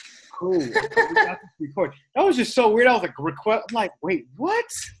cool. Okay, we got this record. That was just so weird. I was like, request. I'm like, wait, what?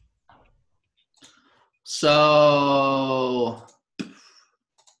 So,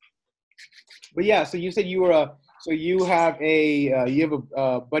 But yeah, so you said you were so you have a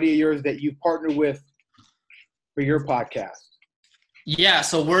buddy of yours that you partner with for your podcast. yeah,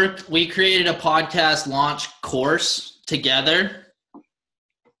 so we created a podcast launch course together.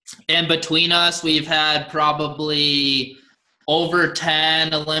 And between us, we've had probably over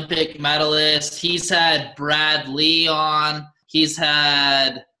 10 Olympic medalists. He's had Brad Lee on. He's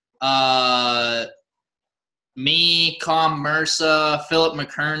had me, Com Mersa, Philip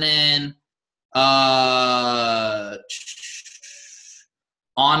McKernan,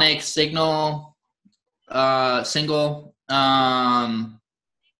 Onyx Single.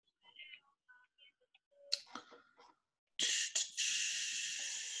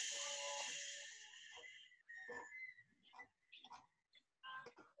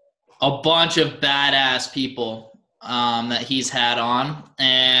 A bunch of badass people that he's had on,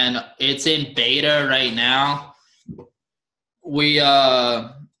 and it's in beta right now.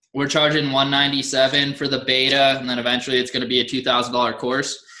 We're charging $197 for the beta, and then eventually it's going to be a $2,000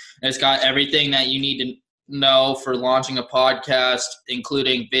 course. And it's got everything that you need to know for launching a podcast,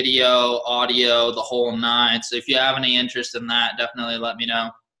 including video, audio, the whole nine. So if you have any interest in that, definitely let me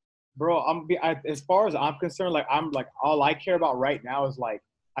know. Bro, as far as I'm concerned, like I'm like all I care about right now is like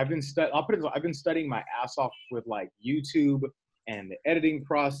I've been studying my ass off with like YouTube and the editing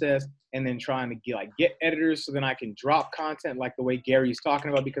process, and then trying to get editors so then I can drop content like the way Gary's talking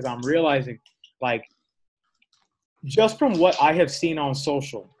about, because I'm realizing like just from what I have seen on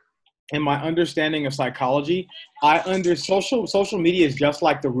social and my understanding of psychology, social media is just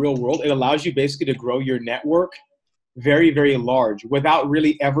like the real world. It allows you basically to grow your network very, very large without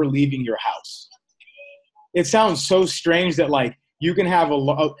really ever leaving your house. It sounds so strange that like you can have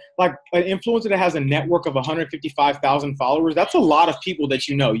like an influencer that has a network of 155,000 followers. That's a lot of people that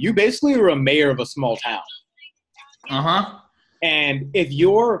you know. You basically are a mayor of a small town. And if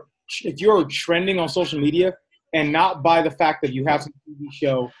you're trending on social media, and not by the fact that you have some TV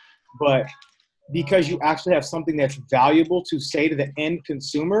show, but because you actually have something that's valuable to say to the end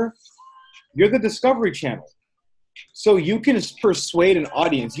consumer, you're the Discovery Channel. So you can persuade an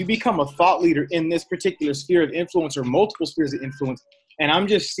audience. You become a thought leader in this particular sphere of influence, or multiple spheres of influence. And I'm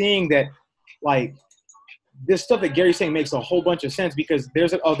just seeing that, like, this stuff that Gary's saying makes a whole bunch of sense, because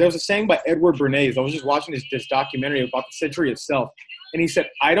there's a saying by Edward Bernays. I was just watching this documentary about the century itself. And he said,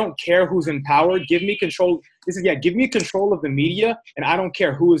 I don't care who's in power. Give me control. Give me control of the media, and I don't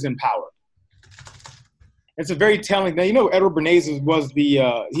care who is in power. It's a very telling. Now, you know, Edward Bernays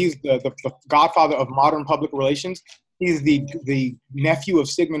he's the godfather of modern public relations. He's the nephew of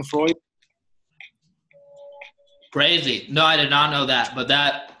Sigmund Freud. Crazy. No, I did not know that, but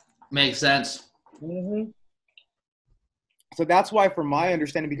that makes sense. Mm-hmm. So that's why, from my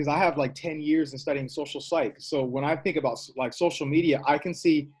understanding, because I have like 10 years in studying social psych. So when I think about like social media, I can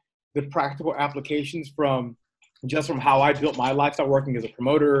see the practical applications from how I built my lifestyle, working as a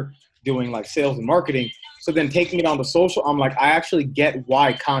promoter, doing like sales and marketing. So then taking it onto social, I'm like, I actually get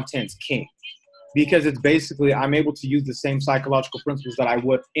why content's king, because it's basically, I'm able to use the same psychological principles that I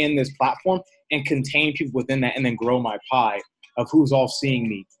would in this platform and contain people within that, and then grow my pie of who's all seeing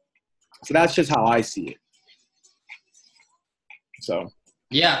me. So that's just how I see it. So,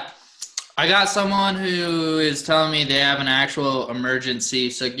 yeah, I got someone who is telling me they have an actual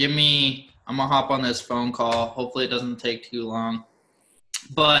emergency. So I'm going to hop on this phone call. Hopefully it doesn't take too long.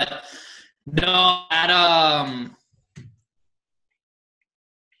 But no, I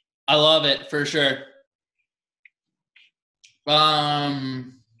love it for sure. I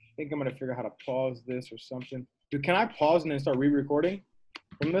think I'm going to figure out how to pause this or something. Dude, can I pause and then start re-recording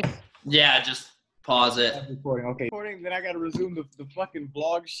from this? Yeah, just pause it. I'm recording, okay. Then I got to resume the fucking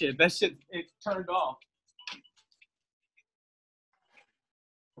vlog shit. That shit, it turned off.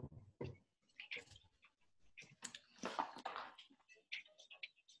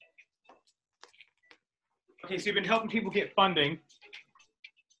 Okay, so you've been helping people get funding.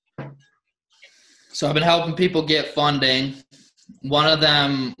 So I've been helping people get funding. One of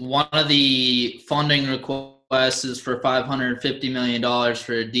the funding requests is for $550 million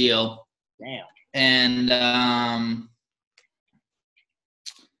for a deal. Damn.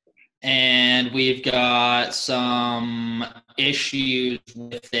 And we've got some issues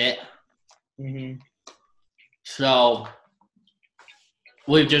with it. Mm-hmm. So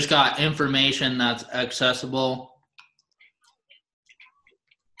we've just got information that's accessible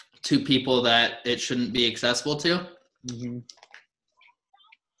to people that it shouldn't be accessible to. Mm-hmm.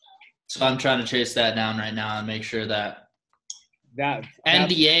 So I'm trying to chase that down right now and make sure that that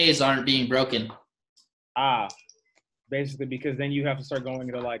NDAs aren't being broken. Basically because then you have to start going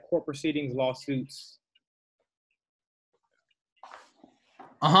into like court proceedings, lawsuits.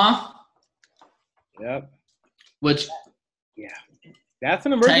 Yep. Which, yeah, that's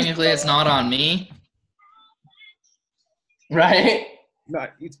an emergency. Technically, it's not on me, right? No,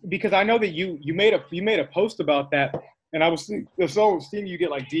 it's because I know that you made a post about that, and I was seeing you get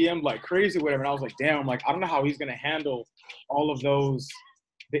like DM'd like crazy, or whatever. And I was like, damn, like I don't know how he's gonna handle all of those,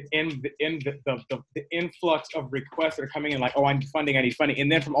 the influx of requests that are coming in, like, oh, I need funding,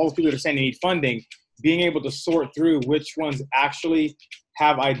 and then from all the people that are saying they need funding, being able to sort through which ones actually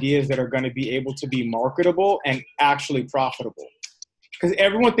have ideas that are going to be able to be marketable and actually profitable. Because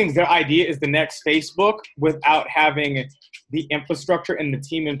everyone thinks their idea is the next Facebook without having the infrastructure and the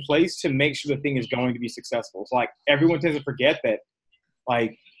team in place to make sure the thing is going to be successful. It's like everyone tends to forget that,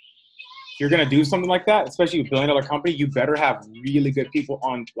 like, if you're going to do something like that, especially a billion-dollar company, you better have really good people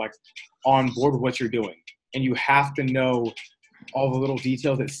on board with what you're doing. And you have to know all the little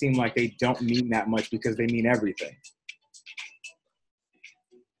details that seem like they don't mean that much because they mean everything.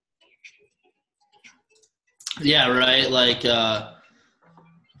 Yeah, right. Like, all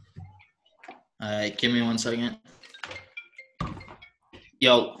right, give me 1 second.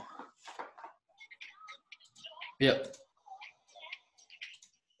 Yo. Yep.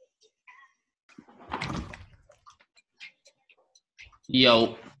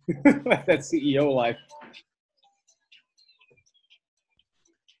 Yo. That CEO life.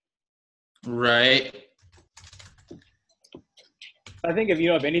 Right. I think if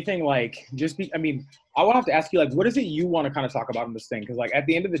anything, like, I will have to ask you, like, what is it you want to kind of talk about in this thing? Because, like, at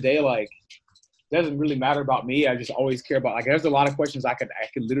the end of the day, like, it doesn't really matter about me. I just always care about, like, there's a lot of questions I could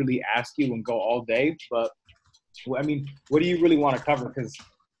literally ask you and go all day. But, I mean, what do you really want to cover? Because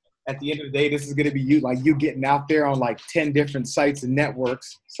at the end of the day, this is going to be you getting out there on, like, 10 different sites and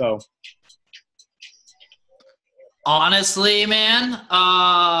networks. So. Honestly, man,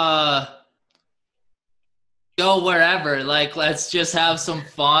 go wherever. Like, let's just have some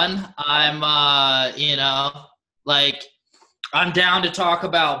fun. I'm, I'm down to talk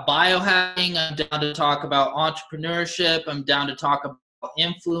about biohacking. I'm down to talk about entrepreneurship. I'm down to talk about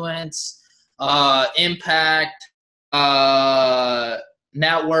influence, impact,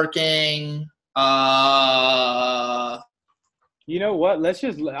 networking. You know what?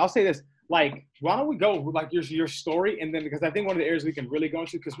 I'll say this. Like, why don't we go like your story, and then because I think one of the areas we can really go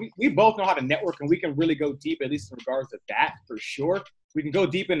into, because we both know how to network and we can really go deep, at least in regards to that for sure. We can go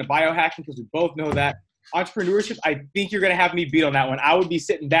deep into biohacking because we both know that. Entrepreneurship, I think you're gonna have me beat on that one. I would be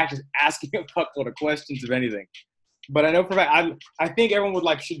sitting back just asking a fuckload of questions, if anything. But I know for a fact, I think everyone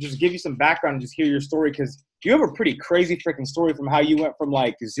should just give you some background and just hear your story, because you have a pretty crazy freaking story from how you went from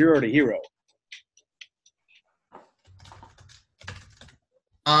like 0 to hero.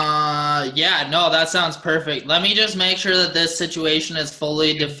 Yeah, no, that sounds perfect. Let me just make sure that this situation is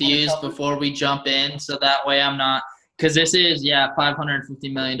fully diffused before we jump in, so that way I'm not, because this is,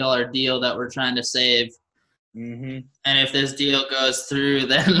 $550 million deal that we're trying to save. Mm-hmm. And if this deal goes through,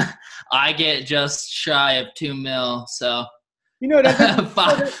 then I get just shy of $2 million. So,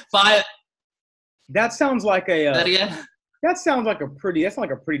 that sounds like a. That again? That sounds like a pretty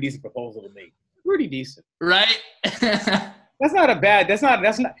decent proposal to me. Pretty decent, right? That's not.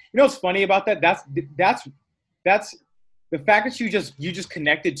 You know what's funny about that? That's the fact that you just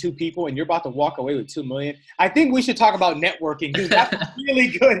connected 2 people and you're about to walk away with $2 million. I think we should talk about networking, because that's really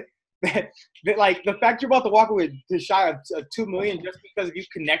good. That like the fact you're about to walk away to shy of $2 million just because of you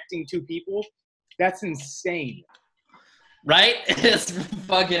connecting 2 people. That's insane. Right? It's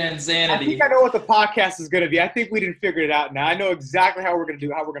fucking insanity. I think I know what the podcast is going to be. I think we didn't figure it out now. I know exactly how we're going to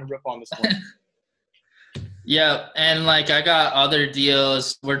rip on this one. Yeah, and like I got other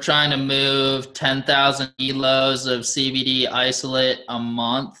deals. We're trying to move 10,000 kilos of CBD isolate a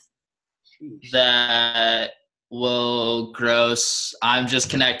month. That will gross. I'm just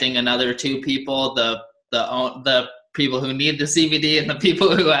connecting another 2 people, the people who need the CBD and the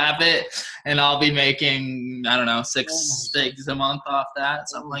people who have it, and I'll be making, I don't know, 6 figs a month off that,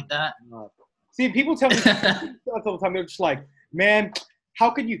 something like that. See, people tell me all the time, they're just like, man, how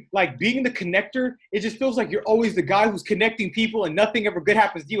can you, like, being the connector, it just feels like you're always the guy who's connecting people and nothing ever good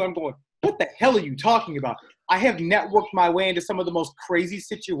happens to you. I'm going, what the hell are you talking about? I have networked my way into some of the most crazy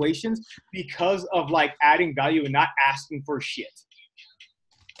situations because of, like, adding value and not asking for shit.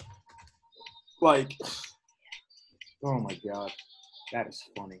 Like, oh my God, that is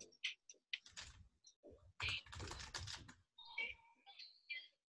funny.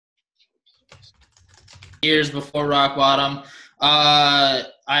 Years before rock bottom.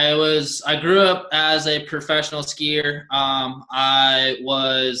 I grew up as a professional skier. I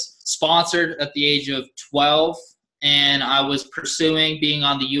was sponsored at the age of 12, and I was pursuing being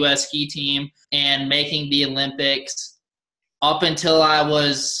on the U.S. ski team and making the Olympics up until I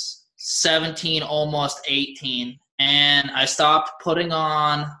was 17, almost 18. And I stopped putting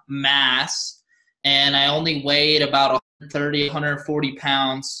on mass, and I only weighed about 130, 140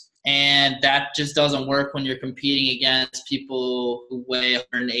 pounds. And that just doesn't work when you're competing against people who weigh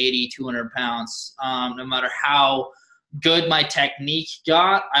 180, 200 pounds. No matter how good my technique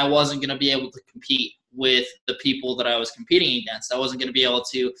got, I wasn't going to be able to compete with the people that I was competing against. I wasn't going to be able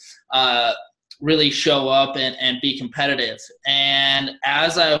to really show up and be competitive. And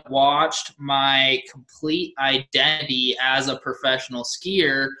as I watched my complete identity as a professional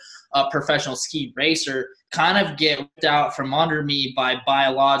skier, a professional ski racer, kind of get ripped out from under me by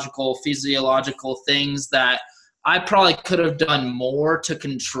biological, physiological things that I probably could have done more to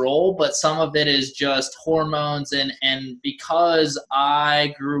control, but some of it is just hormones. And because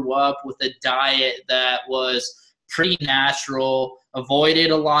I grew up with a diet that was pretty natural,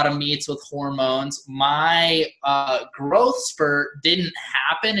 avoided a lot of meats with hormones, my growth spurt didn't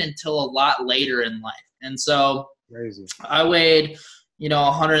happen until a lot later in life. And so Crazy. I weighed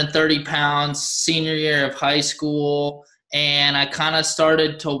 130 pounds senior year of high school, and I kind of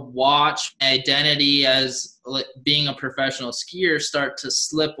started to watch my identity as being a professional skier start to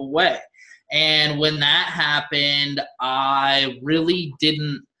slip away. And when that happened, I really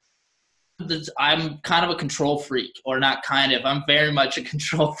didn't. I'm kind of a control freak, or not kind of. I'm very much a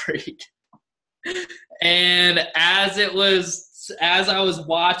control freak. And as I was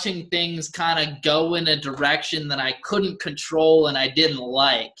watching things kind of go in a direction that I couldn't control and I didn't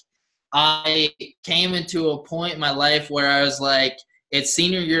like, I came into a point in my life where I was like, it's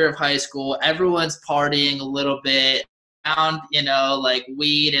senior year of high school, everyone's partying a little bit, around, like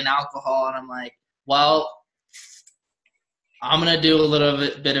weed and alcohol, and I'm like, well, I'm going to do a little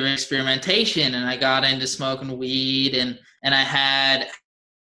bit of experimentation. And I got into smoking weed, and I had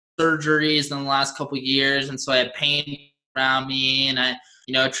surgeries in the last couple of years, and so I had pain around me, and I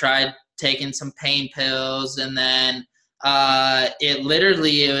tried taking some pain pills, and then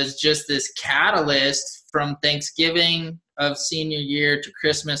it was just this catalyst from Thanksgiving of senior year to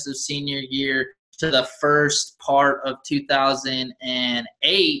Christmas of senior year to the first part of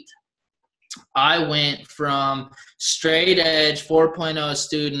 2008. I went from straight edge 4.0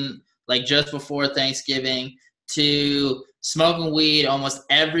 student, like just before Thanksgiving, to smoking weed almost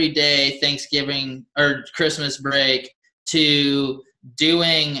every day Thanksgiving or Christmas break, to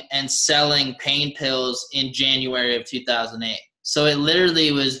doing and selling pain pills in January of 2008. So it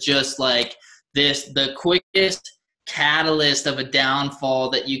literally was just like the quickest catalyst of a downfall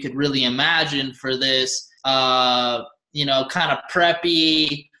that you could really imagine for this, kind of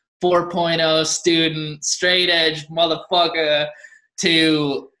preppy 4.0 student, straight edge motherfucker,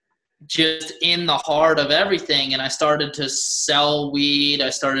 to just in the heart of everything. And I started to sell weed.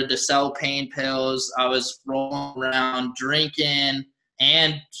 I started to sell pain pills. I was rolling around drinking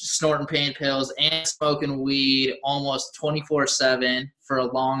and snorting pain pills and smoking weed almost 24/7 for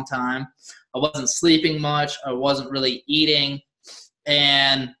a long time. I wasn't sleeping much. I wasn't really eating.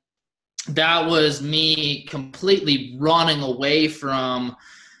 And that was me completely running away from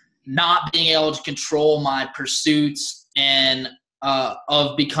not being able to control my pursuits and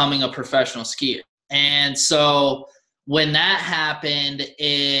of becoming a professional skier. And so when that happened,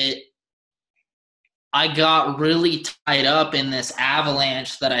 I got really tied up in this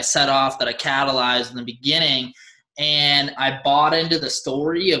avalanche that I set off, that I catalyzed in the beginning. And I bought into the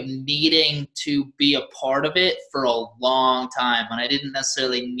story of needing to be a part of it for a long time, when I didn't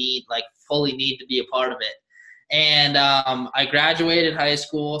necessarily fully need to be a part of it. And I graduated high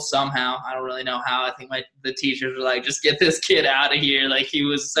school somehow. I don't really know how. I think the teachers were like, just get this kid out of here. Like, he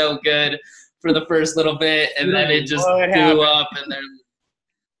was so good for the first little bit, and then it just blew up. And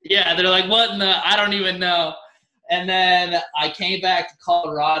they're like, what in the, I don't even know. And then I came back to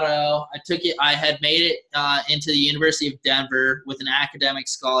Colorado. I had made it into the University of Denver with an academic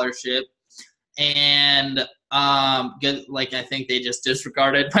scholarship. And I think they just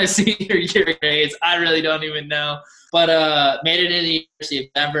disregarded my senior year grades. I really don't even know. But made it into the University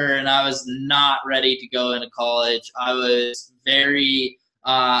of Denver, and I was not ready to go into college. I was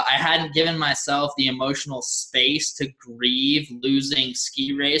I hadn't given myself the emotional space to grieve losing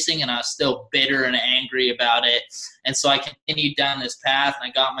ski racing, and I was still bitter and angry about it. And so I continued down this path, and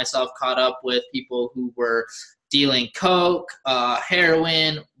I got myself caught up with people who were dealing coke,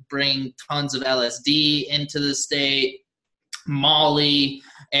 heroin, bring tons of LSD into the state, Molly,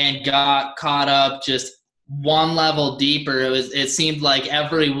 and got caught up just one level deeper. It seemed like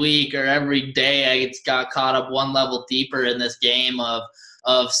every week or every day I got caught up one level deeper in this game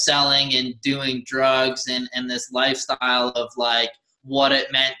of selling and doing drugs and this lifestyle of like what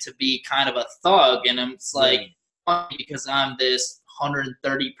it meant to be kind of a thug. And it's like funny because I'm this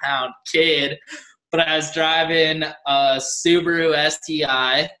 130-pound kid, but I was driving a Subaru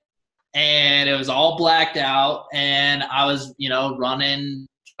STI and it was all blacked out, and I was, running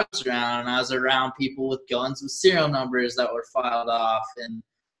trucks around, and I was around people with guns with serial numbers that were filed off, and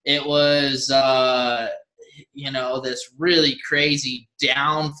it was, this really crazy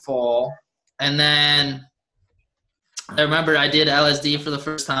downfall. And then I remember I did LSD for the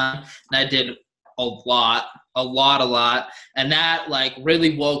first time, and I did a lot, and that like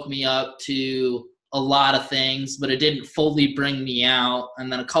really woke me up to a lot of things, but it didn't fully bring me out.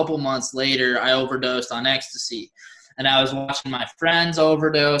 And then a couple months later, I overdosed on ecstasy. And I was watching my friends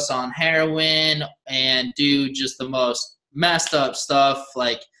overdose on heroin and do just the most messed up stuff.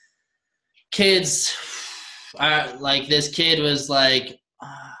 Like kids, this kid was like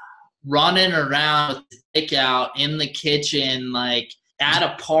running around with his dick out in the kitchen, like at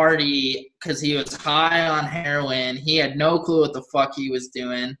a party because he was high on heroin. He had no clue what the fuck he was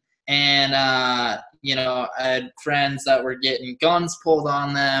doing. And, I had friends that were getting guns pulled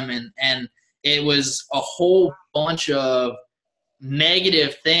on them, and it was a whole bunch of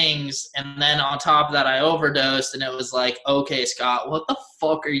negative things. And then on top of that, I overdosed, and it was like, okay, Scott, what the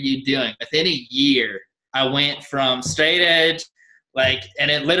fuck are you doing? Within a year, I went from straight edge, I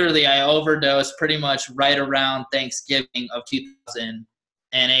overdosed pretty much right around Thanksgiving of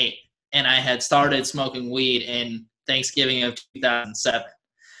 2008. And I had started smoking weed in Thanksgiving of 2007.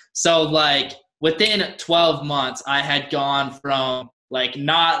 So, within 12 months, I had gone from,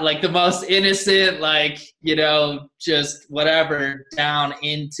 not, the most innocent, just whatever, down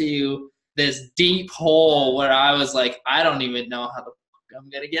into this deep hole where I was like, I don't even know how the fuck I'm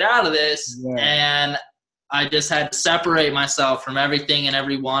going to get out of this. Yeah. And I just had to separate myself from everything and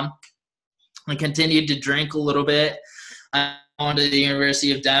everyone. I continued to drink a little bit. I went to the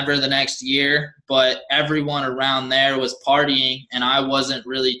University of Denver the next year, but everyone around there was partying, and I wasn't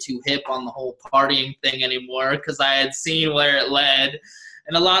really too hip on the whole partying thing anymore because I had seen where it led.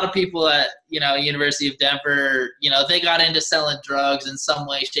 And a lot of people at, University of Denver, they got into selling drugs in some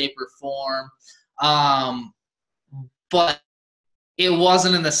way, shape, or form. But it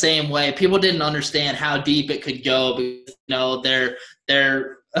wasn't in the same way. People didn't understand how deep it could go because,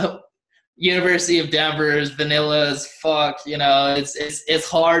 their University of Denver is vanilla as fuck. It's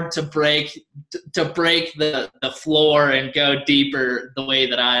hard to break the floor and go deeper the way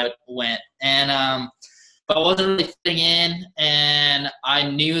that I went. And but I wasn't really fitting in, and I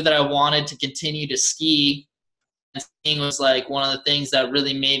knew that I wanted to continue to ski. And skiing was one of the things that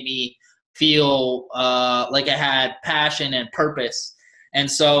really made me feel like I had passion and purpose. And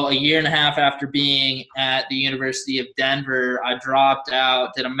so a year and a half after being at the University of Denver, I dropped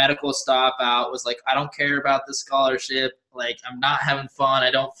out, did a medical stop out, was like, I don't care about the scholarship. I'm not having fun. I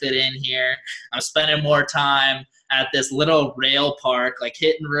don't fit in here. I'm spending more time at this little rail park,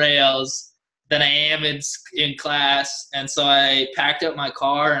 hitting rails than I am in class. And so I packed up my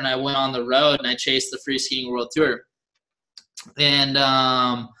car and I went on the road and I chased the Free Skiing World Tour. And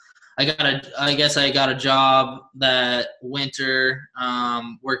I got a job that winter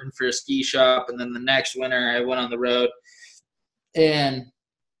working for a ski shop, and then the next winter I went on the road and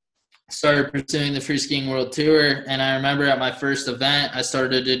started pursuing the Free Skiing World Tour. And I remember at my first event I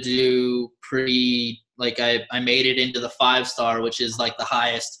started to do I made it into the 5-star, which is the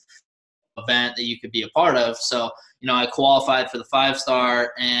highest event that you could be a part of. So I qualified for the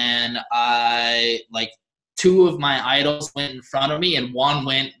 5-star, and I 2 of my idols went in front of me and 1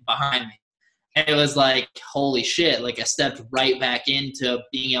 went behind me. And it was holy shit. I stepped right back into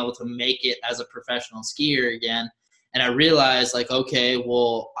being able to make it as a professional skier again. And I realized okay,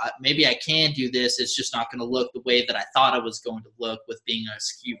 well, maybe I can do this. It's just not going to look the way that I thought it was going to look with being a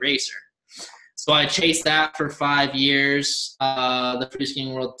ski racer. So I chased that for 5 years, the Free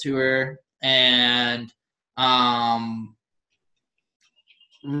Skiing World Tour. And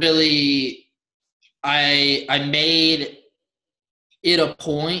really, I made it a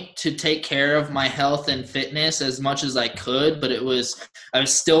point to take care of my health and fitness as much as I could, but I was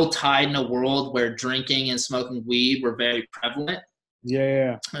still tied in a world where drinking and smoking weed were very prevalent.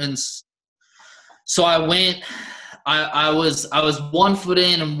 Yeah. And so I was 1 foot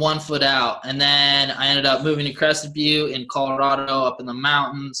in and 1 foot out. And then I ended up moving to Crested Butte in Colorado, up in the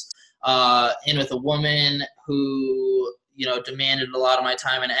mountains, in with a woman who, demanded a lot of my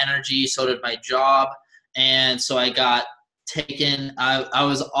time and energy. So did my job. And so I got taken.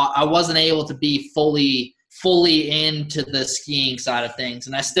 I wasn't able to be fully fully into the skiing side of things.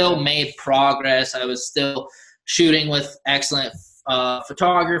 And I still made progress. I was still shooting with excellent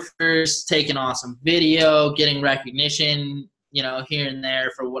photographers, taking awesome video, getting recognition, here and there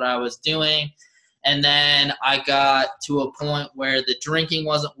for what I was doing. And then I got to a point where the drinking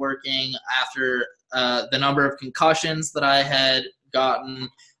wasn't working after the number of concussions that I had gotten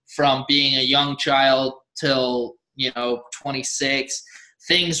from being a young child till, 26.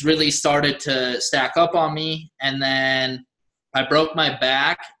 Things really started to stack up on me. And then I broke my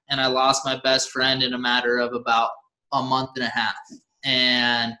back and I lost my best friend in a matter of about a month and a half.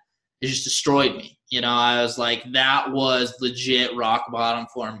 And it just destroyed me. I was like, that was legit rock bottom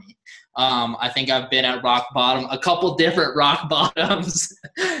for me. I think I've been at rock bottom, a couple different rock bottoms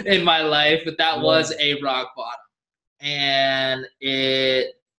in my life, but that was a rock bottom. And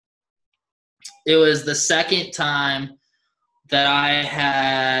it was the second time that I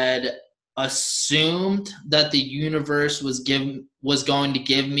had assumed that the universe was going to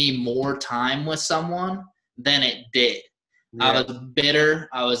give me more time with someone than it did. Yeah. I was bitter.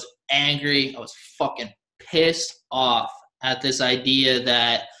 I was angry. I was fucking pissed off at this idea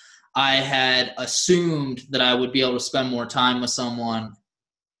that I had assumed that I would be able to spend more time with someone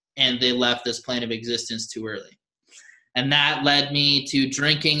and they left this plane of existence too early. And that led me to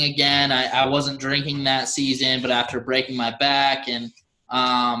drinking again. I wasn't drinking that season, but after breaking my back and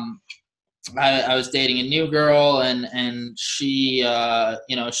I was dating a new girl and she,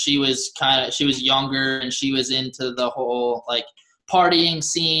 she was younger and she was into the whole like partying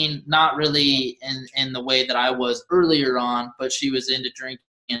scene, not really in the way that I was earlier on, but she was into drinking.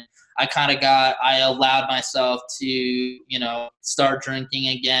 And I allowed myself to, start drinking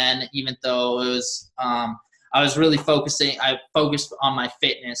again, even though it was, I was really I focused on my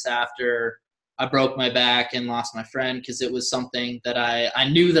fitness after I broke my back and lost my friend, because it was something that I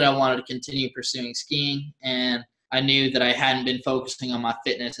knew that I wanted to continue pursuing skiing, and I knew that I hadn't been focusing on my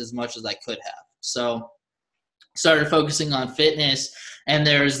fitness as much as I could have. So started focusing on fitness, and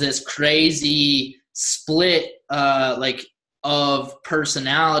there's this crazy split of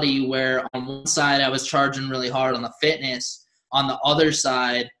personality where on one side I was charging really hard on the fitness. On the other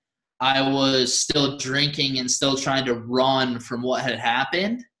side, I was still drinking and still trying to run from what had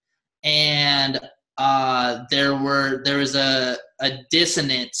happened. And there was a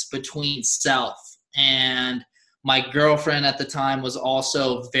dissonance between self. And my girlfriend at the time was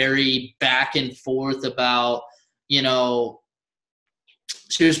also very back and forth about, she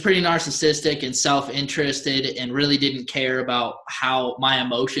was pretty narcissistic and self-interested and really didn't care about how my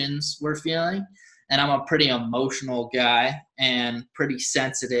emotions were feeling. And I'm a pretty emotional guy and pretty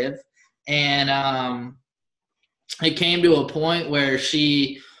sensitive. And it came to a point where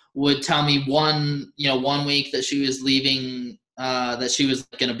she would tell me one week that she was leaving, that she was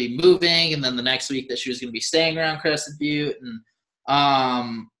going to be moving, and then the next week that she was going to be staying around Crested Butte, and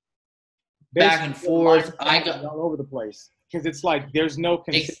back and forth. I got all over the place because it's like there's no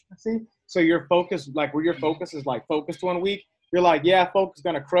consistency. So your focus, like where your focus is like focused 1 week, you're like, yeah, focus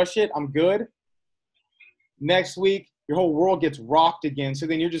gonna crush it. I'm good. Next week, your whole world gets rocked again. So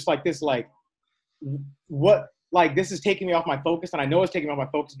then you're just like this, like, what? Like, this is taking me off my focus, and I know it's taking me off my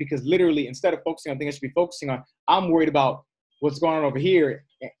focus because literally instead of focusing on things I should be focusing on, I'm worried about what's going on over here.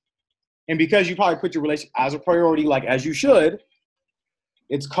 And because you probably put your relationship as a priority, like as you should,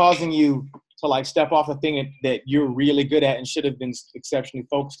 it's causing you to like step off the thing that you're really good at and should have been exceptionally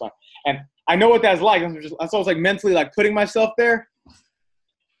focused on. And I know what that's like. So I was like mentally like putting myself there.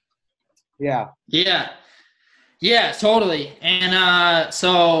 Yeah. Yeah, totally. And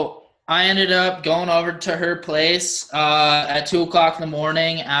so I ended up going over to her place at 2:00 in the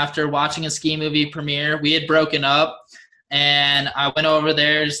morning after watching a ski movie premiere. We had broken up, and I went over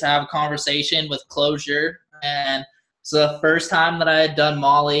there just to have a conversation with closure. And so the first time that I had done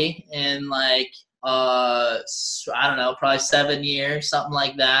Molly in like, I don't know, probably 7 years, something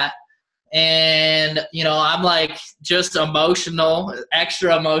like that. And, I'm like just emotional,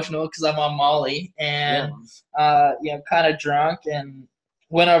 extra emotional because I'm on Molly and, kind of drunk, and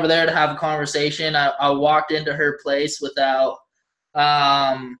went over there to have a conversation. I walked into her place without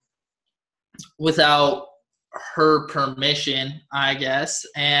her permission, I guess.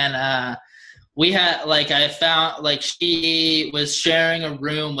 And, we had I found she was sharing a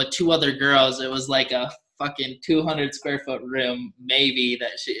room with two other girls. It was like a fucking 200 square foot room, maybe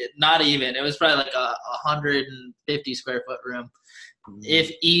not even. It was probably like a 150 square foot room,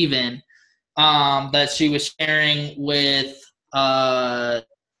 if even, that she was sharing with two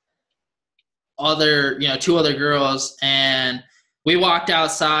other girls. And we walked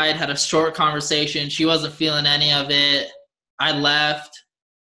outside, had a short conversation. She wasn't feeling any of it. I left.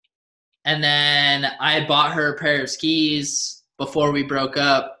 And then I bought her a pair of skis before we broke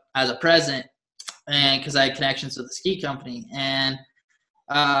up as a present, and because I had connections with the ski company. And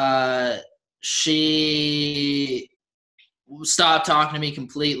she stopped talking to me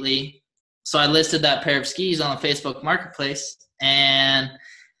completely. So I listed that pair of skis on the Facebook Marketplace, and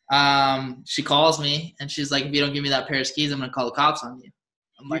she calls me and she's like, "If you don't give me that pair of skis, I'm gonna call the cops on you."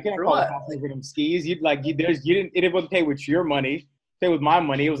 I'm You like, can't "For call the what?" cops over them skis. You didn't. It wasn't paid with your money. Paid with my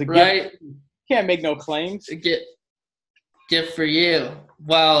money. It was a Right? gift. You can't make no claims. Gift for you.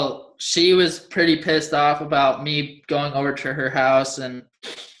 Well, she was pretty pissed off about me going over to her house, and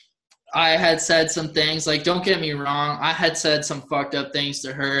I had said some things, like, don't get me wrong, I had said some fucked up things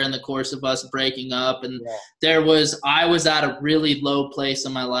to her in the course of us breaking up, and I was at a really low place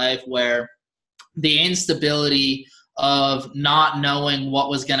in my life where the instability of not knowing what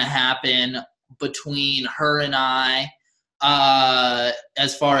was going to happen between her and I,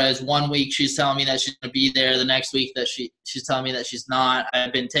 as far as 1 week she's telling me that she's going to be there, the next week that she's telling me that she's not.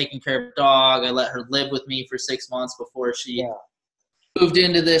 I've been taking care of a dog. I let her live with me for 6 months before she moved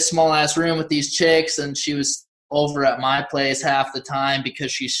into this small ass room with these chicks, and she was over at my place half the time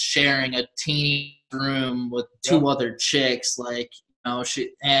because she's sharing a teeny room with two other chicks. Like,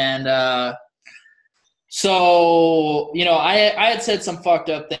 so, I had said some fucked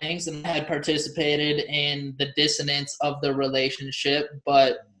up things and had participated in the dissonance of the relationship,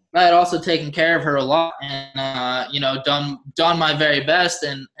 but I had also taken care of her a lot and, done my very best.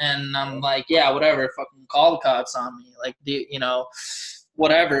 And I'm like, yeah, whatever, fucking call the cops on me. Like,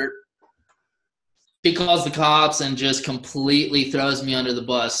 whatever. She calls the cops and just completely throws me under the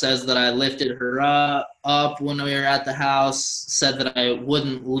bus, says that I lifted her up when we were at the house, said that I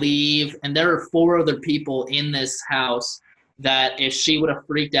wouldn't leave. And there were 4 other people in this house that if she would have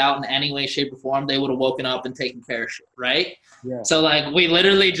freaked out in any way, shape, or form, they would have woken up and taken care of shit, right? Yeah. So, like, we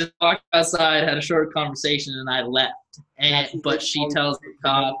literally just walked outside, had a short conversation, and I left. But she tells the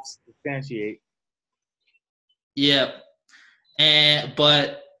cops. Substantiate. Yeah.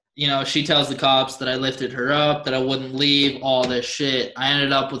 But she tells the cops that I lifted her up, that I wouldn't leave, all this shit. I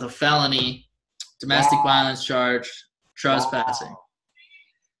ended up with a felony domestic violence charge, trespassing,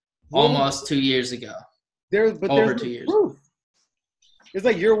 almost 2 years ago. Over 2 years. Proof. It's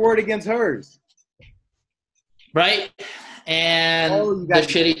like your word against hers. Right? And the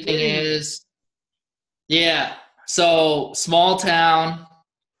shitty thing is, so small town,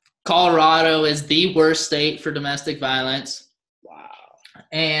 Colorado is the worst state for domestic violence.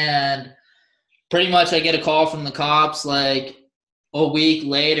 And pretty much I get a call from the cops like a week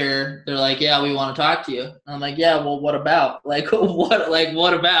later. They're like, yeah, we want to talk to you. And I'm like, yeah, well, what about? Like,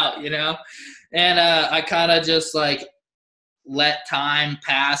 what about, And I kind of just like let time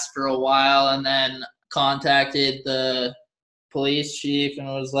pass for a while and then contacted the police chief and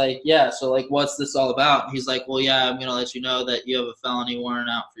was like, yeah, so like, what's this all about? And he's like, well, yeah, I'm going to let you know that you have a felony warrant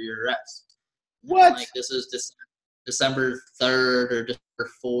out for your arrest. What? Like, this is December 3rd or December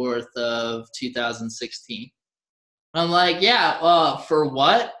 4th of 2016. I'm like, yeah, for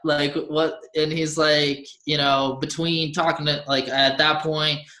what? Like, what? And he's like, between talking to, like, at that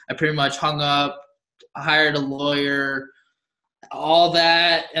point, I pretty much hung up, hired a lawyer, all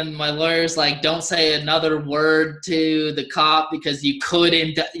that. And my lawyer's like, don't say another word to the cop because you could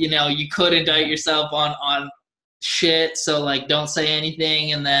indict yourself on shit. So, like, don't say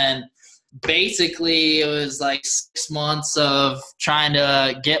anything. And then basically it was like 6 months of trying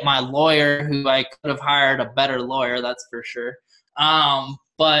to get my lawyer, who I could have hired a better lawyer, that's for sure,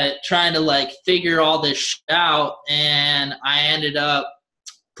 but trying to like figure all this shit out. And I ended up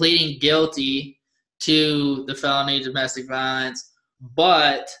pleading guilty to the felony domestic violence,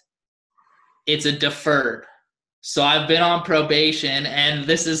 but it's a deferred. So I've been on probation, and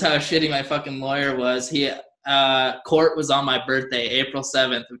this is how shitty my fucking lawyer was. Court was on my birthday, April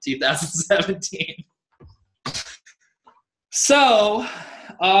 7th of 2017. So,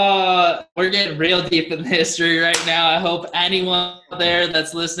 we're getting real deep in history right now. I hope anyone there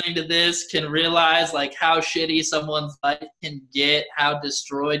that's listening to this can realize like how shitty someone's life can get, how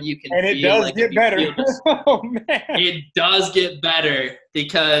destroyed you can feel. And it does get better. Oh, man. It does get better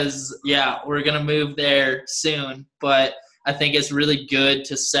because, we're going to move there soon. But I think it's really good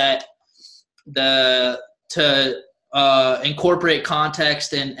to incorporate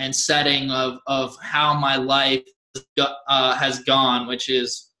context and setting of how my life has gone, which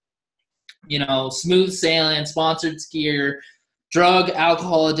is, smooth sailing, sponsored skier, drug,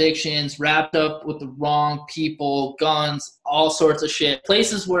 alcohol addictions, wrapped up with the wrong people, guns, all sorts of shit.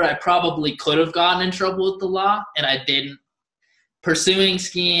 Places where I probably could have gotten in trouble with the law, and I didn't. Pursuing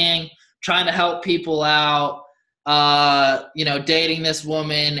skiing, trying to help people out, dating this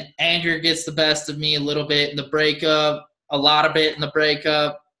woman. Anger gets the best of me a little bit in the breakup, a lot of it in the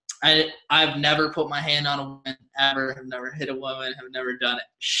breakup. I've never put my hand on a woman ever. I've never hit a woman. I've never done it.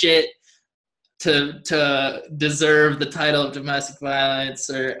 Shit to deserve the title of domestic violence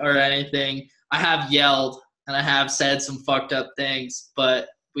or anything. I have yelled and I have said some fucked up things, but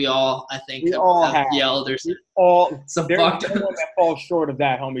we all, I think, have yelled or said some fucked up. There's no one that falls short of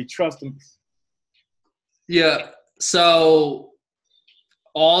that, homie. Trust me. Yeah. So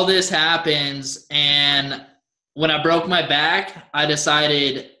all this happens, and when I broke my back, I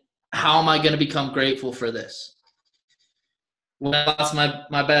decided, how am I going to become grateful for this? When I lost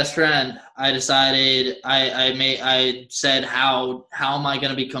my best friend, I decided, I said, how am I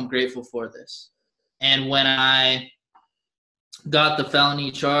going to become grateful for this? And when I got the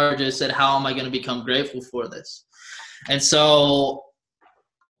felony charge, I said, how am I going to become grateful for this? And so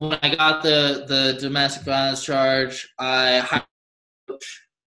when I got the domestic violence charge, I hired a coach,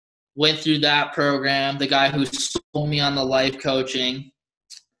 went through that program. The guy who sold me on the life coaching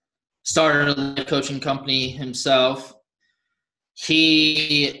started a life coaching company himself.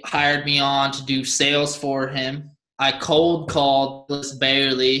 He hired me on to do sales for him. I cold called Nicholas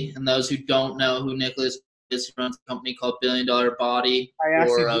Bayerly, and those who don't know who Nicholas is, he runs a company called $1 Billion Body. I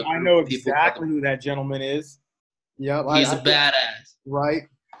know exactly who that gentleman is. Yep, he's a badass. Right.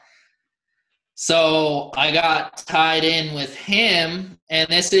 So I got tied in with him, and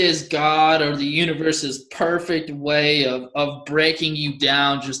this is God or the universe's perfect way of breaking you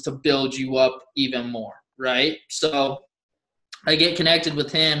down just to build you up even more, right? So I get connected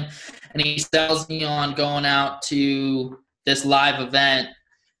with him, and he sells me on going out to this live event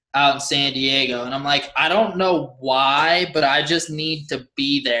out in San Diego. And I'm like, I don't know why, but I just need to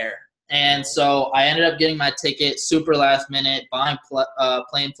be there. And so I ended up getting my ticket super last minute, buying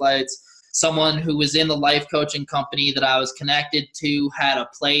plane flights. Someone who was in the life coaching company that I was connected to had a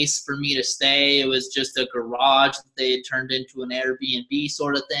place for me to stay. It was just a garage that they had turned into an Airbnb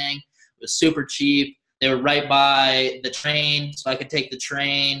sort of thing. It was super cheap. They were right by the train, so I could take the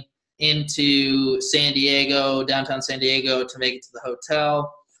train into San Diego, downtown San Diego, to make it to the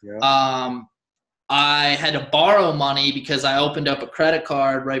hotel. Yeah. I had to borrow money because I opened up a credit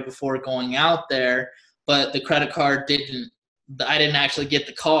card right before going out there, but the credit card I didn't actually get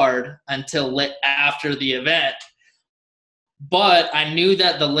the card until after the event. But I knew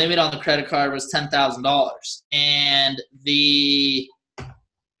that the limit on the credit card was $10,000. And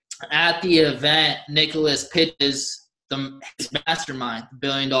at the event, Nicholas pitches his mastermind, the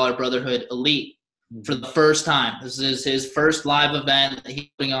 $1 Billion Brotherhood Elite, for the first time. This is his first live event that he's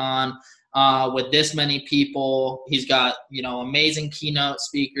putting on with this many people. He's got, amazing keynote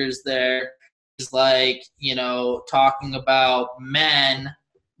speakers there. He's like, talking about men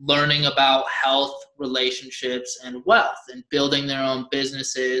learning about health, relationships, and wealth, and building their own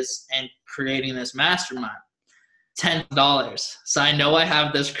businesses and creating this mastermind. $10. So I know I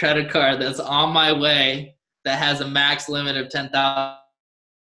have this credit card that's on my way that has a max limit of $10,000.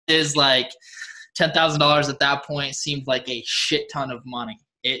 Is like $10,000 at that point seemed like a shit ton of money.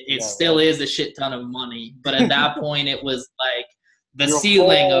 It still is a shit ton of money, but at that point it was like the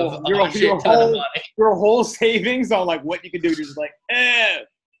ceiling of a shit ton of money. Your whole savings on like what you can do, just like,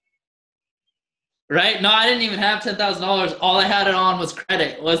 Right? No, I didn't even have $10,000. All I had it on was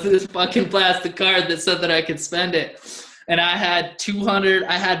credit. Was this fucking plastic card that said that I could spend it. And I had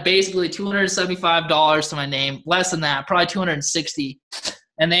basically $275 to my name, less than that, probably $260.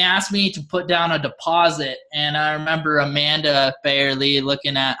 And they asked me to put down a deposit. And I remember Amanda Bayerly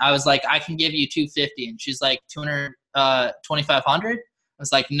I was like, I can give you $250. And she's like, $2,500? I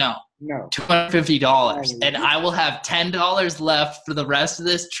was like, no, $250. And I will have $10 left for the rest of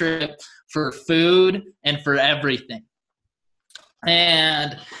this trip for food and for everything.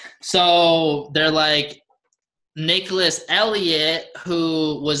 And so they're like, Nicholas Elliott,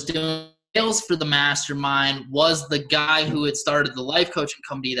 who was doing sales for the mastermind, was the guy who had started the life coaching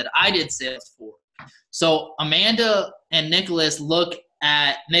company that I did sales for. So Amanda and Nicholas look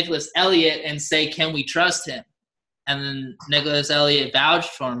at Nicholas Elliott and say, can we trust him? And then Nicholas Elliott vouched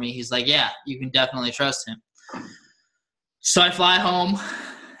for me. He's like, yeah, you can definitely trust him. So I fly home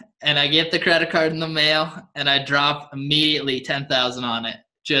and I get the credit card in the mail and I drop immediately $10,000 on it.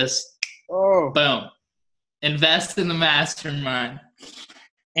 Just boom. Invest in the mastermind.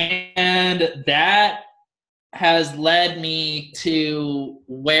 And that has led me to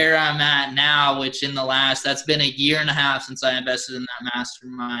where I'm at now, which that's been a year and a half since I invested in that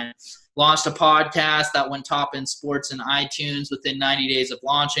mastermind. Launched a podcast that went top in sports and iTunes within 90 days of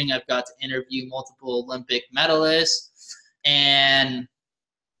launching. I've got to interview multiple Olympic medalists. And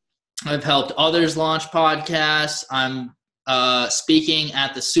I've helped others launch podcasts. I'm speaking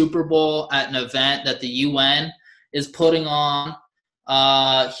at the Super Bowl at an event that the UN is putting on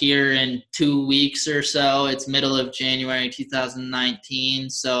here in 2 weeks or so. It's middle of January 2019.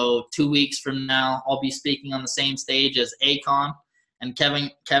 So 2 weeks from now, I'll be speaking on the same stage as Akon and Kevin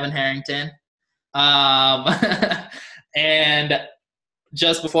Harrington. And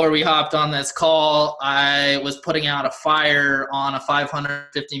just before we hopped on this call, I was putting out a fire on a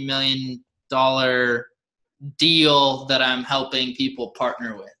 $550 million deal that I'm helping people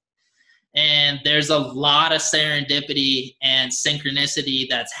partner with. And there's a lot of serendipity and synchronicity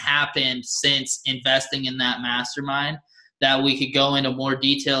that's happened since investing in that mastermind that we could go into more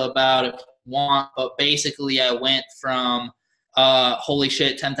detail about if you want. But basically, I went from holy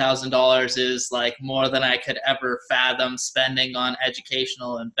shit, $10,000 is like more than I could ever fathom spending on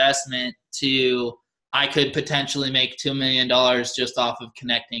educational investment to I could potentially make $2 million just off of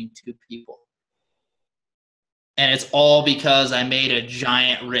connecting to people. And it's all because I made a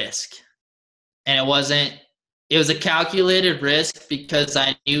giant risk. And it was a calculated risk because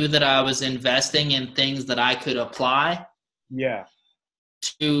I knew that I was investing in things that I could apply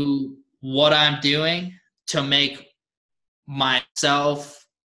to what I'm doing to make myself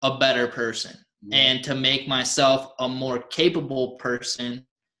a better person and to make myself a more capable person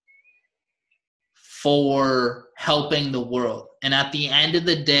for helping the world. And at the end of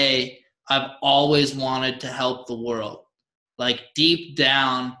the day, I've always wanted to help the world. Like deep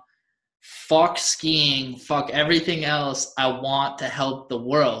down, fuck skiing, fuck everything else. I want to help the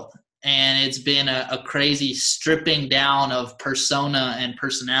world. And it's been a crazy stripping down of persona and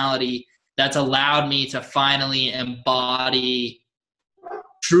personality that's allowed me to finally embody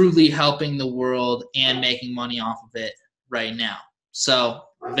truly helping the world and making money off of it right now. So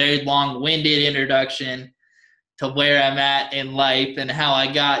very long-winded introduction to where I'm at in life and how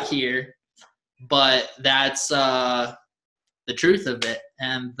I got here. But that's the truth of it.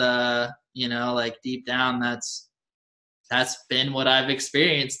 And like deep down, that's been what I've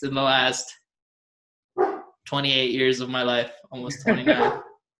experienced in the last 28 years of my life, almost 29.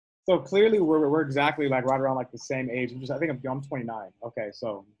 So clearly we're exactly like right around like the same age. I think I'm 29. Okay,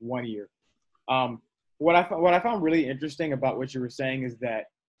 so 1 year. What I found really interesting about what you were saying is that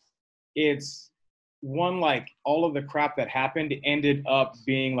it's one, like all of the crap that happened ended up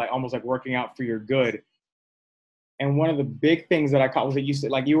being like almost like working out for your good. And one of the big things that I caught was that you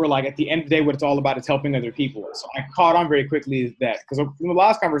said, like, you were like, at the end of the day, what it's all about is helping other people. So I caught on very quickly is that, because from the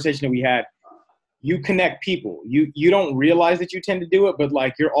last conversation that we had, you connect people. You don't realize that you tend to do it, but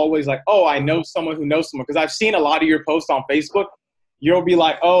like, you're always like, oh, I know someone who knows someone. Because I've seen a lot of your posts on Facebook. You'll be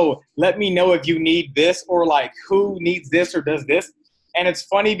like, oh, let me know if you need this, or like, who needs this or does this. And it's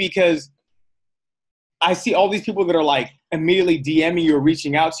funny because I see all these people that are like immediately DMing you or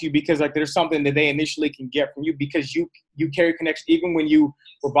reaching out to you because like there's something that they initially can get from you because you carry connection. Even when you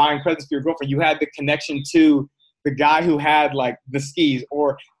were buying presents for your girlfriend, you had the connection to the guy who had like the skis,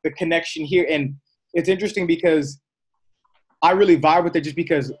 or the connection here. And it's interesting because I really vibe with it just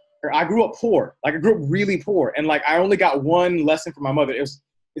because I grew up poor. Like I grew up really poor. And like I only got one lesson from my mother. It's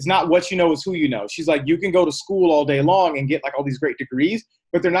not what you know, it's who you know. She's like, you can go to school all day long and get like all these great degrees,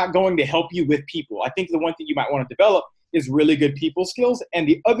 but they're not going to help you with people. I think the one thing you might want to develop is really good people skills. And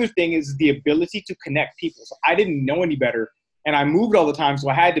the other thing is the ability to connect people. So I didn't know any better and I moved all the time. So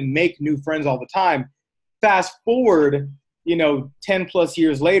I had to make new friends all the time. Fast forward, 10 plus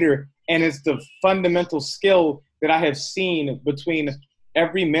years later, and it's the fundamental skill that I have seen between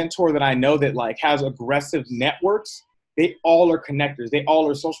every mentor that I know that like has aggressive networks. They all are connectors. They all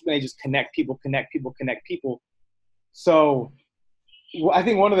are social. They just connect people. So I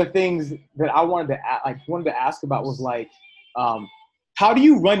think one of the things that I wanted to ask about was like, how do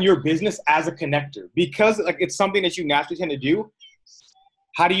you run your business as a connector? Because like it's something that you naturally tend to do.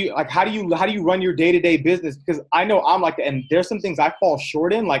 How do you run your day-to-day business? Because I know I'm like that, and there's some things I fall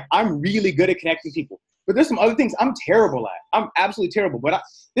short in. Like I'm really good at connecting people, but there's some other things I'm terrible at. I'm absolutely terrible. But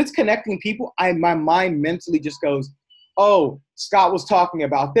this connecting people, my mind mentally just goes, oh, Scott was talking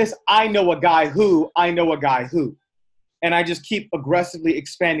about this. I know a guy who. And I just keep aggressively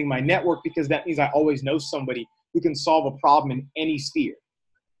expanding my network because that means I always know somebody who can solve a problem in any sphere.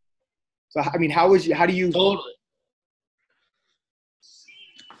 So, I mean, how do you? Totally.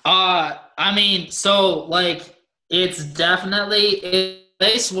 So like, it's definitely a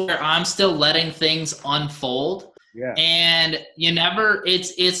place where I'm still letting things unfold. Yeah. And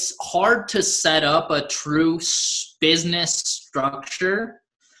it's hard to set up a true business structure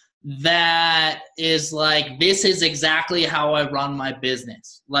that is like, this is exactly how I run my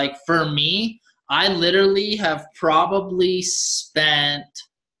business. Like for me, I literally have probably spent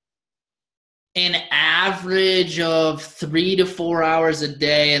an average of 3 to 4 hours a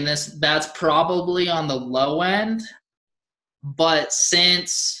day, and that's probably on the low end. But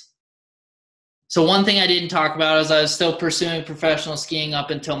so one thing I didn't talk about is I was still pursuing professional skiing up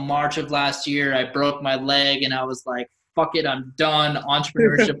until March of last year. I broke my leg and I was like, fuck it, I'm done.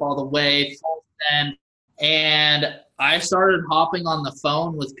 Entrepreneurship all the way, full send. And I started hopping on the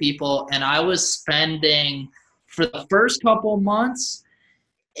phone with people, and I was spending, for the first couple months,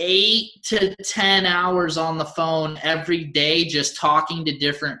 8 to 10 hours on the phone every day, just talking to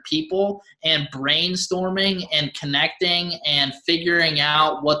different people and brainstorming and connecting and figuring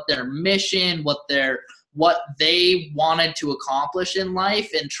out what their mission, what they wanted to accomplish in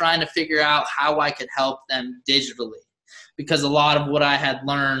life, and trying to figure out how I could help them digitally. Because a lot of what I had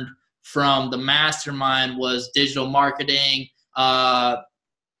learned from the mastermind was digital marketing, how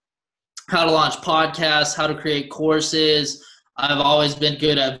to launch podcasts, how to create courses. I've always been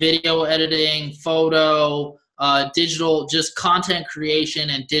good at video editing, photo, digital, just content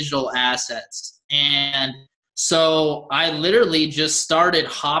creation and digital assets. And so I literally just started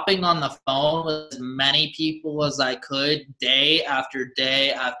hopping on the phone with as many people as I could, day after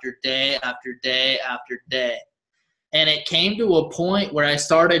day after day after day after day. And it came to a point where I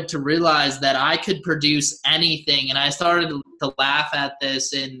started to realize that I could produce anything. And I started to laugh at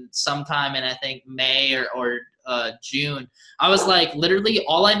this sometime in, I think, May or June. I was like, literally,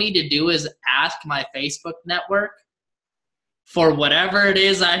 all I need to do is ask my Facebook network for whatever it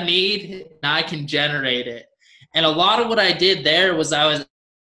is I need, and I can generate it. And a lot of what I did there was I was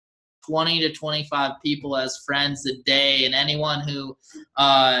 20 to 25 people as friends a day, and anyone who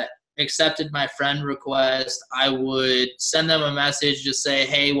accepted my friend request, I would send them a message, just say,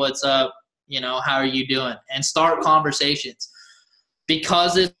 hey, what's up? How are you doing? And start conversations.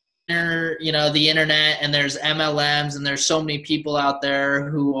 Because it's the internet, and there's MLMs, and there's so many people out there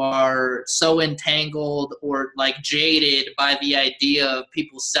who are so entangled or like jaded by the idea of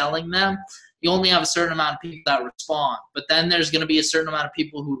people selling them. You only have a certain amount of people that respond, but then there's going to be a certain amount of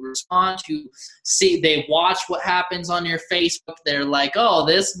people who respond, who they watch what happens on your Facebook. They're like, oh,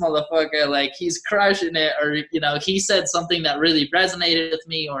 this motherfucker, like, he's crushing it, or, he said something that really resonated with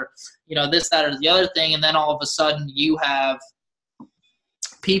me, or, this, that, or the other thing. And then all of a sudden you have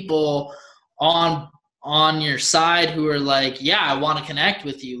people on your side who are like, yeah, I want to connect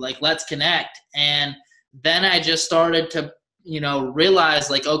with you. Like, let's connect. And then I just started to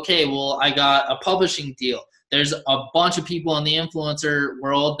realize, like, okay, well, I got a publishing deal. There's a bunch of people in the influencer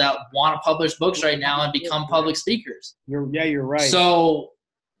world that want to publish books right now and become public speakers. You're right. So,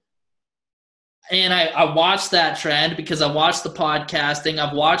 and I watched that trend because I watched the podcasting.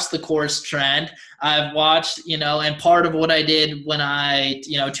 I've watched the course trend. I've watched, and part of what I did when I,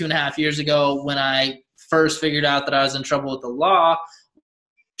 2.5 years ago, when I first figured out that I was in trouble with the law,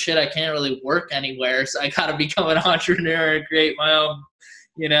 shit, I can't really work anywhere, so I gotta become an entrepreneur and create my own,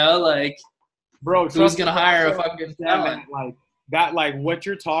 bro, who's gonna hire a fucking talent? Like what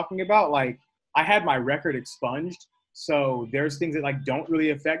you're talking about, like, I had my record expunged, so there's things that like don't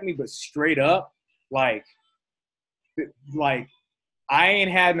really affect me, but straight up, like I ain't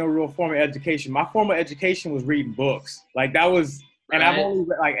had no real formal education. My formal education was reading books. Like, that was, and I've only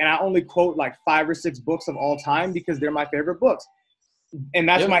I only quote like 5 or 6 books of all time because they're my favorite books. And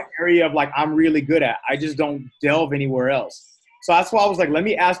that's my area of, like, I'm really good at. I just don't delve anywhere else. So that's why I was like, let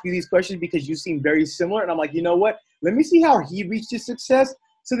me ask you these questions because you seem very similar. And I'm like, you know what? Let me see how he reached his success.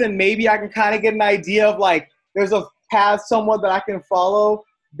 So then maybe I can kind of get an idea of, like, there's a path somewhat that I can follow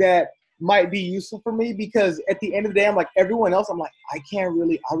that might be useful for me. Because at the end of the day, I'm like, everyone else, I'm like, I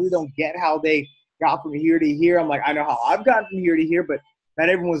really don't get how they got from here to here. I'm like, I know how I've gotten from here to here, but not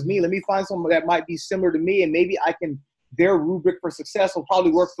everyone's me. Let me find someone that might be similar to me, and maybe I can – their rubric for success will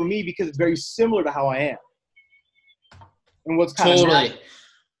probably work for me because it's very similar to how I am. And what's kind of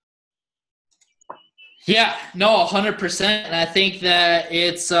yeah, no, 100%. And I think that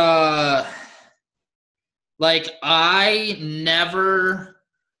it's like,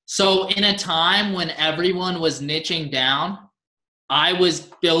 so in a time when everyone was niching down, I was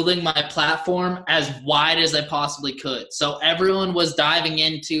building my platform as wide as I possibly could. So everyone was diving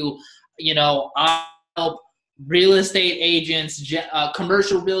into, I help real estate agents,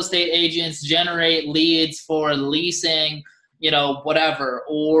 commercial real estate agents generate leads for leasing, whatever.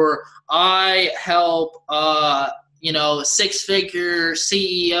 Or I help, 6-figure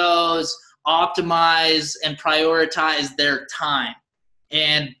CEOs optimize and prioritize their time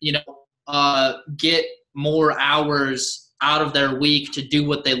and, get more hours out of their week to do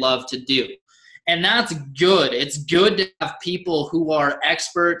what they love to do. And that's good. It's good to have people who are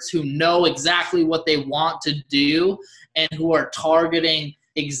experts, who know exactly what they want to do, and who are targeting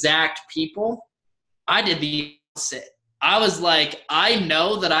exact people, I did the opposite. I was like, I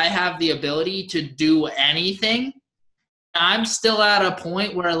know that I have the ability to do anything. I'm still at a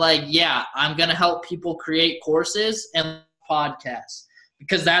point where, like, yeah, I'm going to help people create courses and podcasts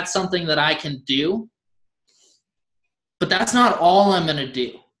because that's something that I can do. But that's not all I'm going to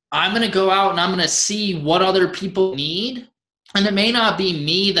do. I'm going to go out and I'm going to see what other people need. And it may not be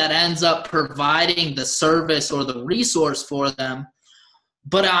me that ends up providing the service or the resource for them,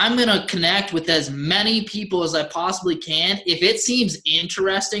 but I'm going to connect with as many people as I possibly can. If it seems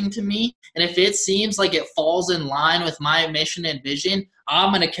interesting to me and if it seems like it falls in line with my mission and vision,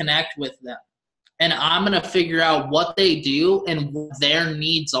 I'm going to connect with them. And I'm going to figure out what they do and what their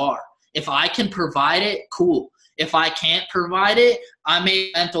needs are. If I can provide it, cool. If I can't provide it, I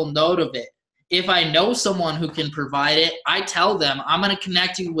make a mental note of it. If I know someone who can provide it, I tell them, I'm going to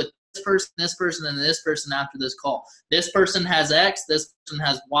connect you with this person, and this person after this call. This person has X, this person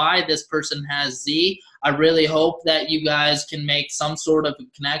has Y, this person has Z. I really hope that you guys can make some sort of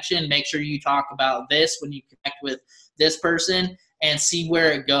connection. Make sure you talk about this when you connect with this person and see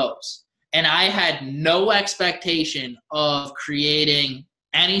where it goes. And I had no expectation of creating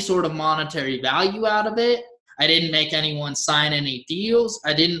any sort of monetary value out of it. I didn't make anyone sign any deals.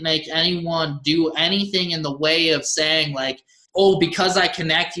 I didn't make anyone do anything in the way of saying, like, oh, because I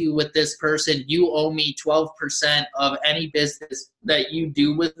connect you with this person, you owe me 12% of any business that you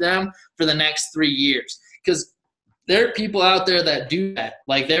do with them for the next 3 years. Because there are people out there that do that.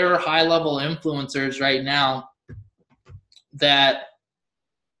 Like, there are high-level influencers right now that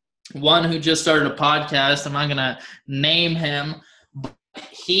one who just started a podcast, I'm not going to name him,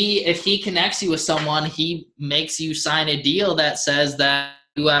 if he connects you with someone, he makes you sign a deal that says that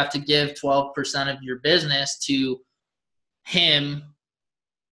you have to give 12% of your business to him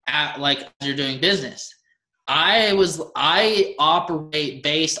as you're doing business. I operate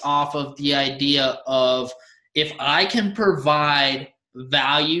based off of the idea of, if I can provide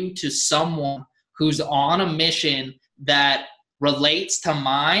value to someone who's on a mission that relates to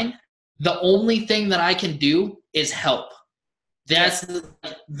mine, the only thing that I can do is help.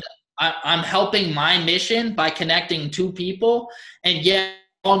 I'm helping my mission by connecting two people, and yet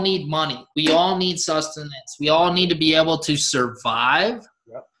we all need money. We all need sustenance. We all need to be able to survive.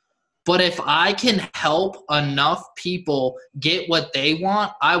 Yep. But if I can help enough people get what they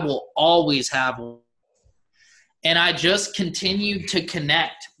want, I will always have one. And I just continued to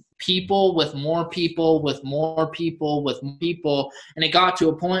connect people with more people, with more people, with more people. And it got to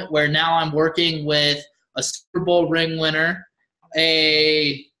a point where now I'm working with a Super Bowl ring winner,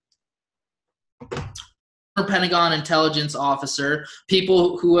 a Pentagon intelligence officer,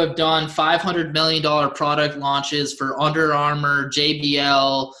 people who have done $500 million product launches for Under Armour,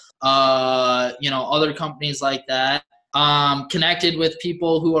 JBL, other companies like that. Connected with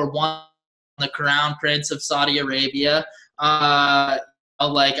people who are one the Crown Prince of Saudi Arabia.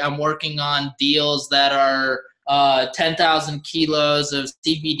 I'm working on deals that are 10,000 kilos of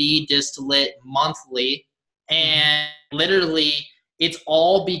CBD distillate monthly. And literally, it's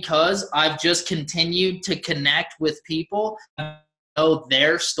all because I've just continued to connect with people, know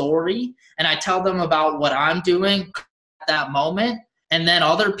their story, and I tell them about what I'm doing at that moment. And then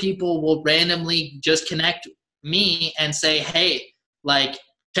other people will randomly just connect me and say, hey,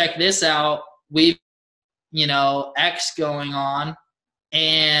 check this out. We've, X going on.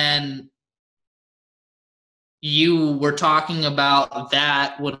 And you were talking about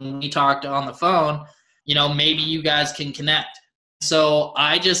that when we talked on the phone, maybe you guys can connect. So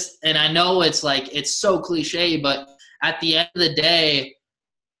I know it's so cliche, but at the end of the day,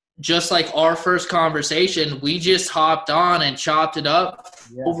 just like our first conversation, we just hopped on and chopped it up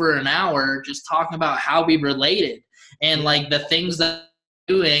over an hour, just talking about how we related and the things that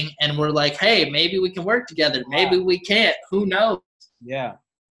we're doing. And we're like, hey, maybe we can work together. Maybe we can't. Who knows? Yeah.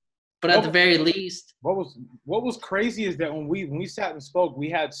 But at the very least, what was crazy is that when we sat and spoke, we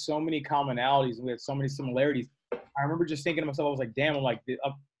had so many commonalities and we had so many similarities. I remember just thinking to myself, I was like, damn,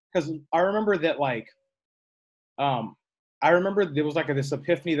 because I remember that I remember there was this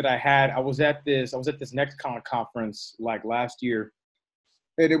epiphany that I had. I was at this NextCon conference last year,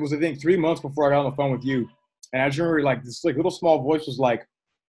 and it was I think 3 months before I got on the phone with you. And I just remember this little small voice was like,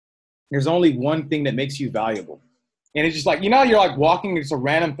 "There's only one thing that makes you valuable." And it's just you're walking, it's a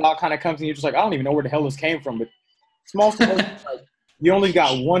random thought kind of comes and you're just I don't even know where the hell this came from. But small stuff, you only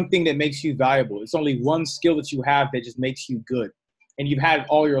got one thing that makes you valuable. It's only one skill that you have that just makes you good. And you've had it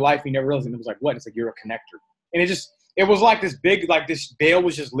all your life, you never realized it. And it was what? It's you're a connector. And it was this big, this veil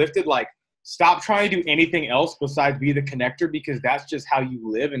was just lifted, stop trying to do anything else besides be the connector, because that's just how you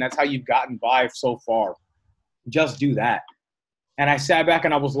live and that's how you've gotten by so far. Just do that. And I sat back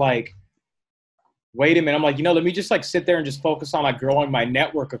and I was like, wait a minute. I'm like, let me just like sit there and just focus on like growing my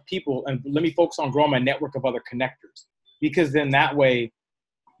network of people, and let me focus on growing my network of other connectors, because then that way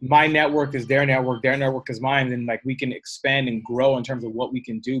my network is their network is mine. And like we can expand and grow in terms of what we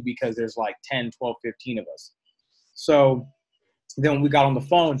can do, because there's like 10, 12, 15 of us. So then when we got on the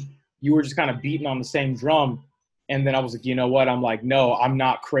phone, you were just kind of beating on the same drum. And then I was like, you know what? I'm like, no, I'm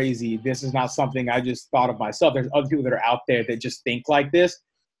not crazy. This is not something I just thought of myself. There's other people that are out there that just think like this.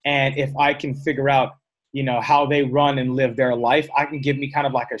 And if I can figure out, how they run and live their life, I can give me kind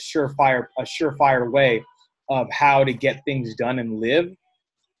of like a surefire way of how to get things done and live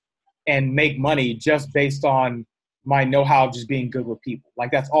and make money just based on my know-how of just being good with people.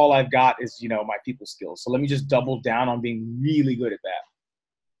 Like that's all I've got is, my people skills. So let me just double down on being really good at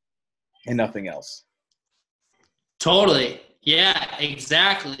that and nothing else. Totally. Yeah,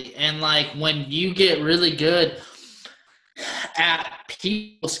 exactly. And like when you get really good at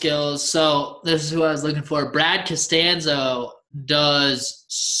people skills, so this is who I was looking for. Brad Costanzo does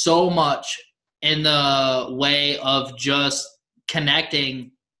so much in the way of just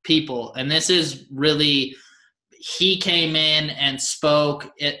connecting people. And this is really, he came in and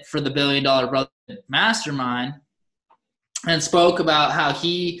spoke it for the $1 Billion Brother Mastermind and spoke about how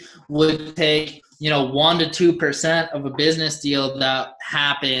he would take 1% to 2% of a business deal that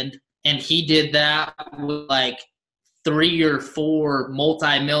happened, and he did that with like 3 or 4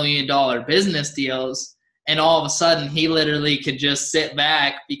 multi-million-dollar business deals, and all of a sudden he literally could just sit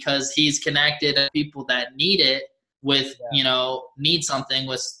back because he's connected to people that need it with need something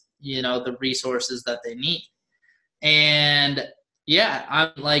with the resources that they need. And yeah,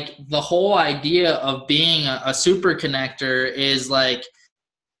 I'm like, the whole idea of being a super connector is like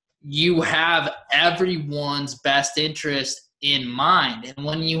you have everyone's best interest in mind. And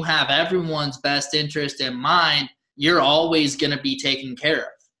when you have everyone's best interest in mind, you're always going to be taken care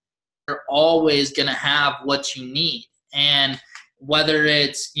of. You're always going to have what you need. And whether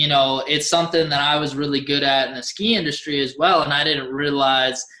it's, it's something that I was really good at in the ski industry as well, and I didn't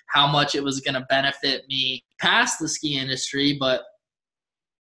realize how much it was going to benefit me past the ski industry, but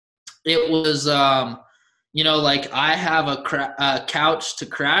it was, like I have a couch to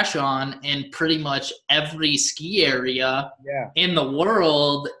crash on in pretty much every ski area in the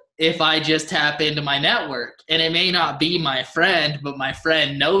world if I just tap into my network. And it may not be my friend, but my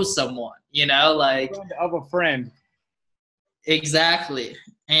friend knows someone, like friend of a friend. Exactly.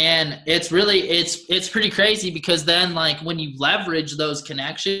 And it's really, it's pretty crazy, because then like when you leverage those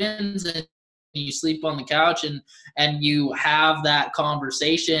connections and you sleep on the couch and you have that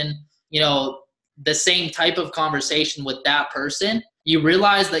conversation, the same type of conversation with that person, you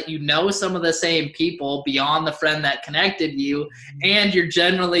realize that some of the same people beyond the friend that connected you, and you're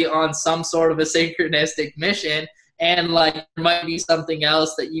generally on some sort of a synchronistic mission, and like there might be something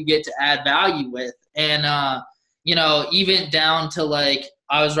else that you get to add value with. And even down to like,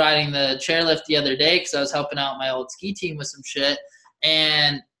 I was riding the chairlift the other day because I was helping out my old ski team with some shit,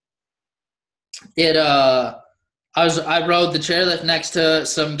 and I rode the chairlift next to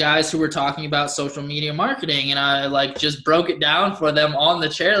some guys who were talking about social media marketing, and I like just broke it down for them on the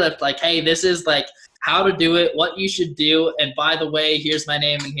chairlift, like, hey, this is like how to do it, what you should do, and by the way, here's my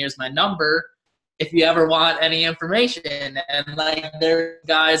name and here's my number if you ever want any information. And like there are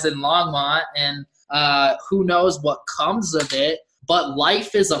guys in Longmont, and who knows what comes of it, but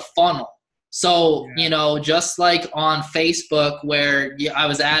life is a funnel. So, just like on Facebook where I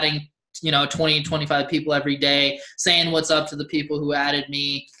was adding 20, 25 people every day, saying what's up to the people who added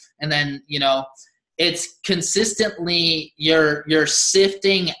me. And then, it's consistently, you're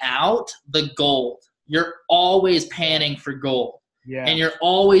sifting out the gold. You're always panning for gold. Yeah. And you're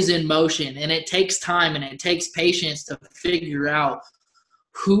always in motion. And it takes time and it takes patience to figure out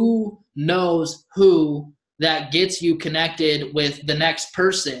who knows who that gets you connected with the next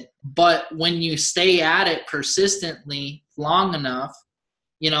person. But when you stay at it persistently long enough,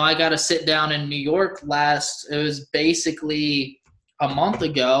 I got to sit down in New York it was basically a month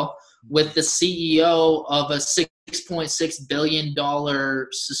ago, with the CEO of a $6.6 billion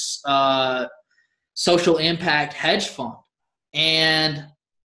social impact hedge fund. And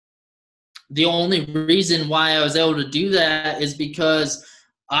the only reason why I was able to do that is because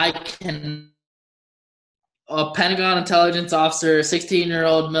a Pentagon intelligence officer,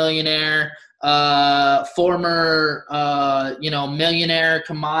 16-year-old millionaire, former, millionaire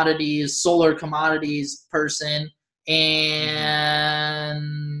solar commodities person,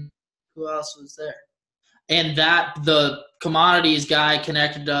 and who else was there? And the commodities guy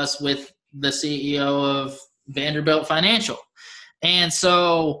connected us with the CEO of Vanderbilt Financial. And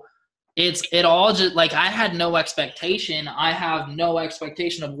so it all just like I had no expectation. I have no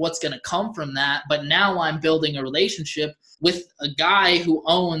expectation of what's going to come from that. But now I'm building a relationship with a guy who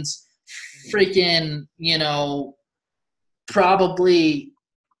owns freaking, probably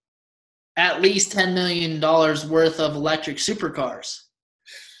at least $10 million worth of electric supercars.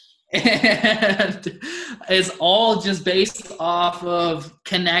 And it's all just based off of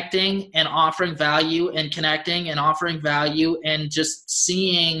connecting and offering value and connecting and offering value and just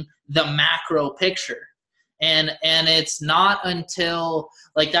seeing the macro picture. And it's not until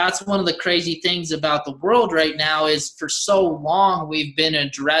like that's one of the crazy things about the world right now is for so long we've been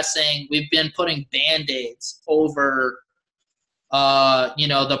putting Band-Aids over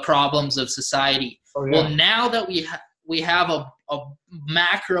the problems of society. Oh, yeah. Well, now that we have a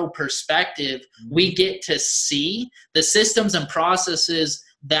macro perspective, we get to see the systems and processes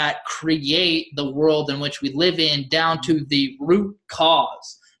that create the world in which we live in down to the root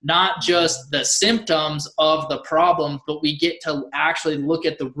cause, not just the symptoms of the problems, but we get to actually look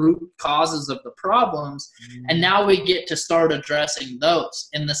at the root causes of the problems. And now we get to start addressing those.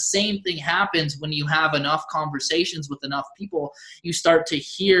 And the same thing happens when you have enough conversations with enough people. You start to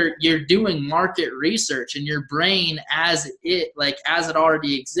hear, you're doing market research, and your brain as it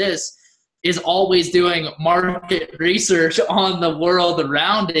already exists is always doing market research on the world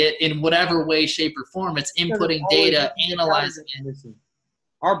around it in whatever way, shape, or form. It's inputting data, analyzing it.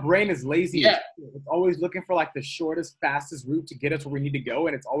 Our brain is lazy. Yeah. It's always looking for like the shortest, fastest route to get us where we need to go.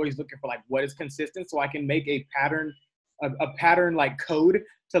 And it's always looking for like what is consistent. So I can make a pattern like code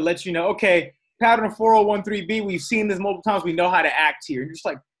to let you know, okay, pattern 4013B, we've seen this multiple times. We know how to act here. You're just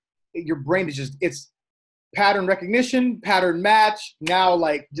like, your brain is just, it's pattern recognition, pattern match. Now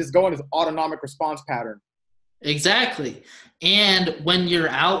like just going as autonomic response pattern. Exactly. And when you're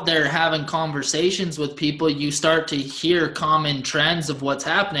out there having conversations with people, you start to hear common trends of what's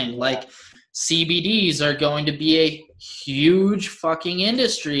happening. Like CBDs are going to be a huge fucking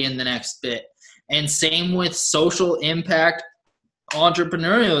industry in the next bit. And same with social impact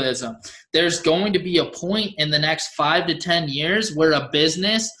entrepreneurialism. There's going to be a point in the next 5 to 10 years where a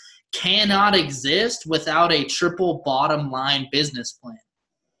business cannot exist without a triple bottom line business plan.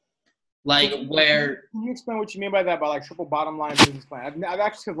 Like where – Can you explain what you mean by that, by like triple bottom line business plan? I've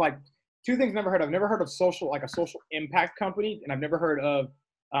actually like two things I've never heard of. I've never heard of social impact company, and I've never heard of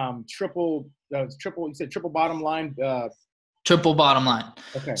triple bottom line. Triple bottom line.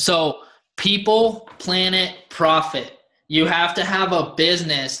 Okay. So people, planet, profit. You have to have a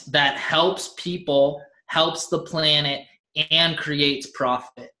business that helps people, helps the planet, and creates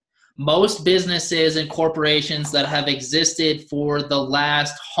profit. Most businesses and corporations that have existed for the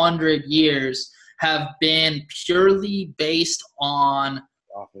last 100 years have been purely based on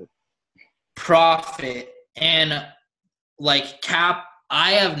profit. And like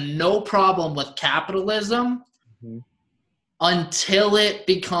I have no problem with capitalism until it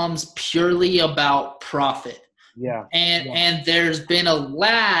becomes purely about profit. Yeah. And there's been a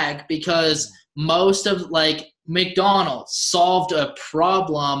lag because most of like McDonald's solved a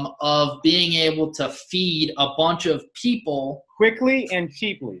problem of being able to feed a bunch of people quickly and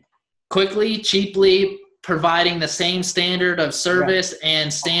cheaply, providing the same standard of service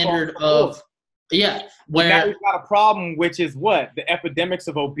and standard of where now we've got a problem, which is what the epidemics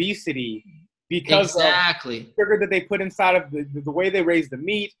of obesity because of the sugar that they put inside of the way they raise the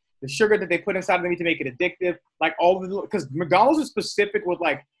meat, the sugar that they put inside of the meat to make it addictive, like all of the, because McDonald's is specific with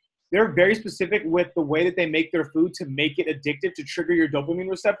like, they're very specific with the way that they make their food to make it addictive, to trigger your dopamine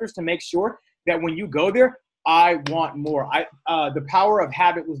receptors, to make sure that when you go there, I want more. The Power of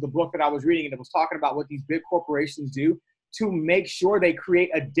Habit was the book that I was reading, and it was talking about what these big corporations do to make sure they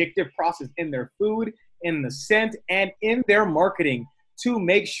create addictive process in their food, in the scent, and in their marketing to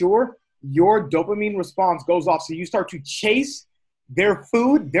make sure your dopamine response goes off. So you start to chase their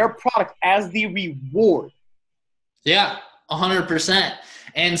food, their product as the reward. Yeah, 100%.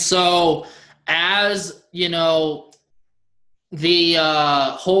 And so as, you know, the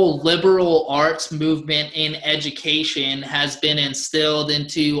whole liberal arts movement in education has been instilled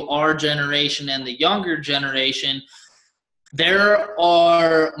into our generation and the younger generation, there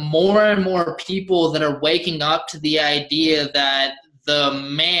are more and more people that are waking up to the idea that the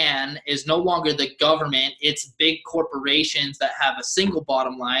man is no longer the government. It's big corporations that have a single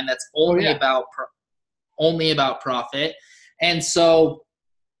bottom line that's only about profit. And so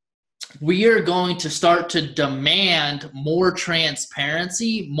we are going to start to demand more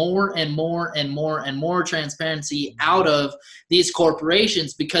transparency, more and more and more and more transparency out of these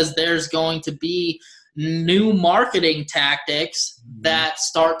corporations, because there's going to be new marketing tactics that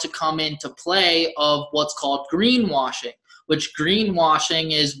start to come into play of what's called greenwashing, which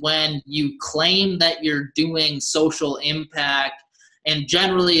greenwashing is when you claim that you're doing social impact. And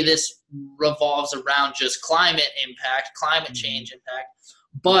generally this revolves around just climate impact, climate change impact.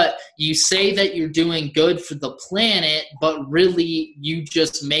 But you say that you're doing good for the planet, but really you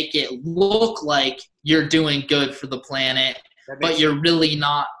just make it look like you're doing good for the planet, but you're really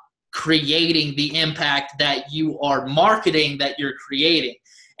not creating the impact that you are marketing that you're creating.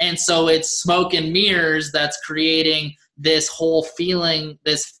 And so it's smoke and mirrors that's creating this whole feeling,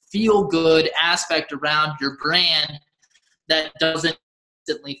 this feel-good aspect around your brand that doesn't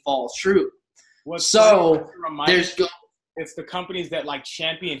instantly fall true. So there's it's the companies that like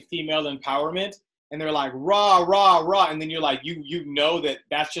champion female empowerment, and they're like rah rah rah, and then you're like you know that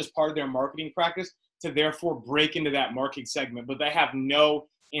that's just part of their marketing practice to therefore break into that market segment, but they have no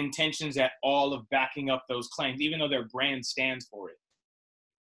intentions at all of backing up those claims, even though their brand stands for it.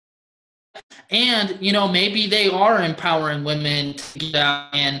 And, you know, maybe they are empowering women to get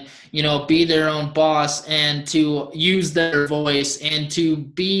out and, you know, be their own boss and to use their voice and to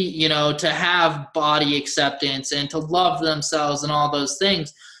be, you know, to have body acceptance and to love themselves and all those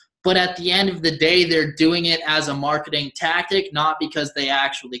things. But at the end of the day, they're doing it as a marketing tactic, not because they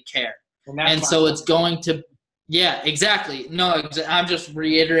actually care. And so it's going to, yeah, exactly. No, I'm just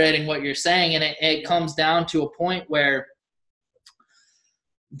reiterating what you're saying. And it comes down to a point where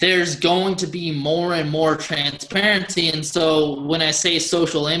there's going to be more and more transparency. And so when I say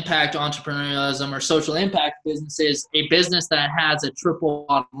social impact entrepreneurialism or social impact businesses, a business that has a triple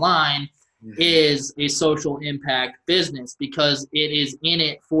bottom line is a social impact business because it is in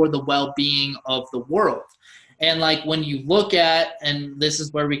it for the well-being of the world. And like when you look at, and this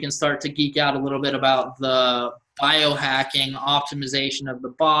is where we can start to geek out a little bit about the biohacking, optimization of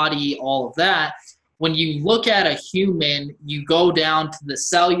the body, all of that. When you look at a human, you go down to the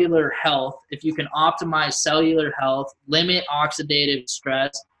cellular health. If you can optimize cellular health, limit oxidative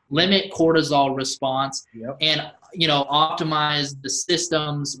stress, limit cortisol response, and, you know, optimize the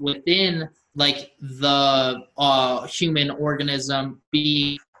systems within like the human organism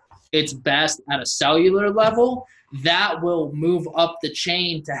be its best at a cellular level, that will move up the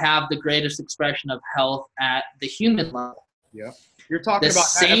chain to have the greatest expression of health at the human level. Yeah. You're talking the about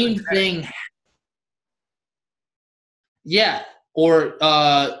same thing. Yeah, or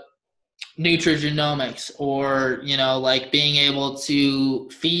nutrigenomics, or, you know, like being able to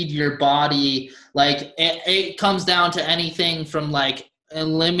feed your body. Like it comes down to anything from like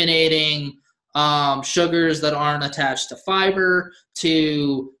eliminating sugars that aren't attached to fiber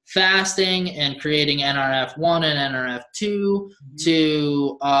to fasting and creating NRF1 and NRF2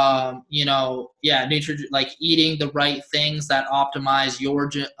 to, you know, yeah, like eating the right things that optimize your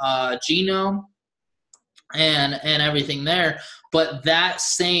genome. And everything there. But that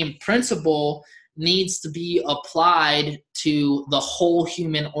same principle needs to be applied to the whole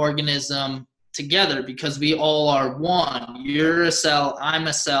human organism together, because we all are one. You're a cell, I'm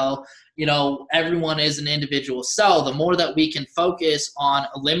a cell, you know, everyone is an individual cell. The more that we can focus on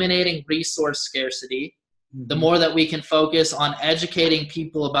eliminating resource scarcity, the more that we can focus on educating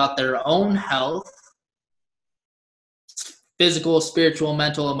people about their own health, physical, spiritual,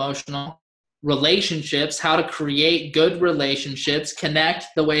 mental, emotional, relationships, how to create good relationships, connect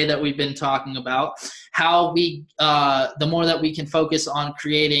the way that we've been talking about, how we, the more that we can focus on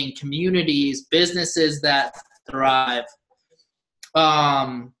creating communities, businesses that thrive,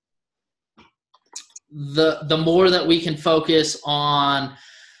 the more that we can focus on,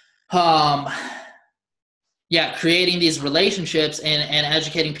 creating these relationships and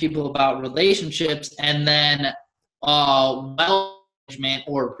educating people about relationships, and then, management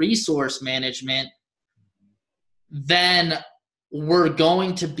or resource management, then we're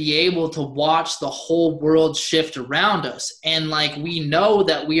going to be able to watch the whole world shift around us. And like, we know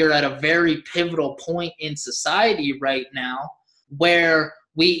that we are at a very pivotal point in society right now where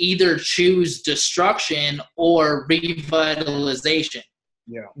we either choose destruction or revitalization.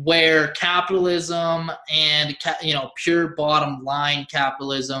 Yeah. Where capitalism and, you know, pure bottom line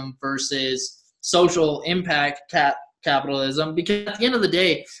capitalism versus social impact capitalism, because at the end of the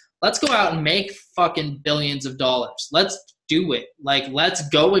day, let's go out and make fucking billions of dollars. Let's do it. Like, let's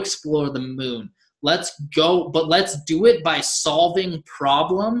go explore the moon. Let's go, but let's do it by solving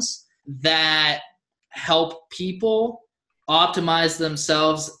problems that help people optimize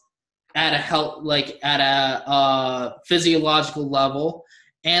themselves at a health, like at a physiological level,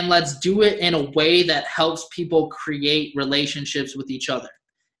 and let's do it in a way that helps people create relationships with each other.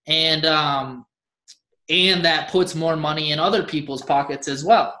 And and that puts more money in other people's pockets as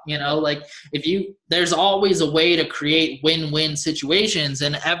well. You know, like there's always a way to create win-win situations.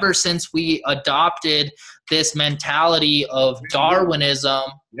 And ever since we adopted this mentality of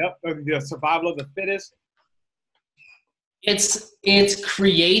Darwinism, yep, the survival of the fittest, it's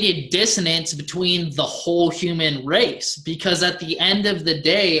created dissonance between the whole human race, because at the end of the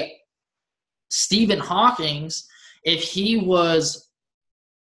day, Stephen Hawking, if he was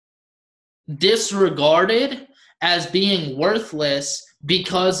disregarded as being worthless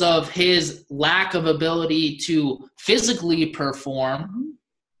because of his lack of ability to physically perform,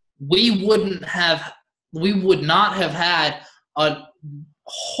 we would not have had a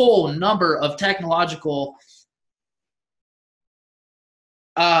whole number of technological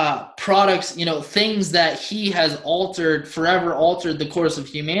products, you know, things that he has forever altered the course of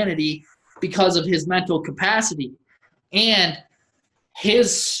humanity because of his mental capacity. And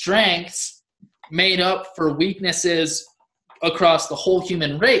his strengths made up for weaknesses across the whole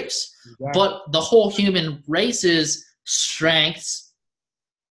human race. Exactly. But the whole human race's strengths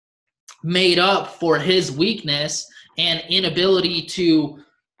made up for his weakness and inability to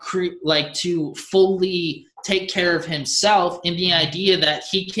to fully take care of himself, in the idea that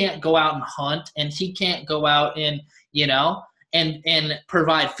he can't go out and hunt, and he can't go out and, you know, and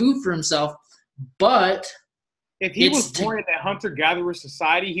provide food for himself. But if he was born in that hunter-gatherer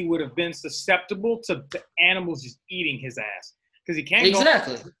society, he would have been susceptible to the animals just eating his ass, because he can't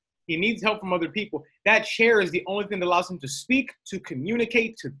exactly. He needs help from other people. That chair is the only thing that allows him to speak, to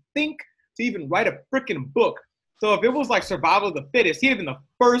communicate, to think, to even write a freaking book. So if it was like survival of the fittest, he'd have been the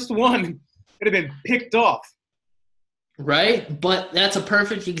first one that had been picked off. Right? But that's a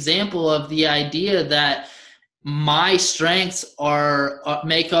perfect example of the idea that my strengths are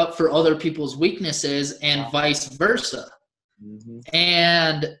make up for other people's weaknesses, and vice versa. Mm-hmm.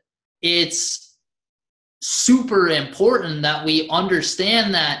 And it's super important that we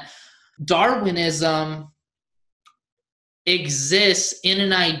understand that Darwinism exists in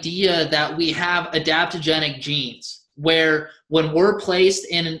an idea that we have adaptogenic genes, where when we're placed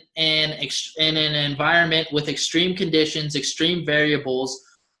in an environment with extreme conditions, extreme variables,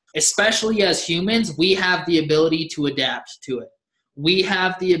 especially as humans, we have the ability to adapt to it. We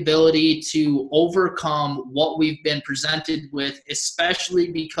have the ability to overcome what we've been presented with,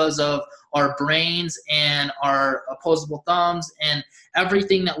 especially because of our brains and our opposable thumbs and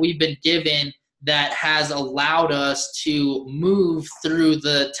everything that we've been given that has allowed us to move through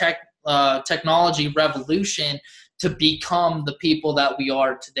the technology revolution to become the people that we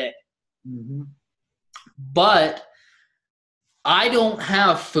are today. Mm-hmm. But I don't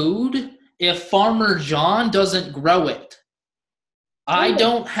have food if Farmer John doesn't grow it. I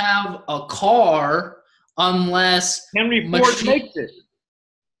don't have a car unless Henry Ford makes it.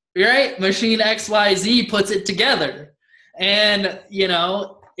 Right? Machine XYZ puts it together. And, you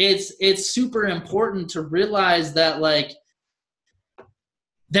know, it's super important to realize that, like,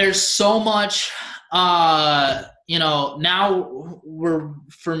 there's so much, you know, now we're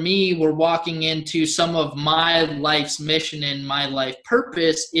walking into some of my life's mission, and my life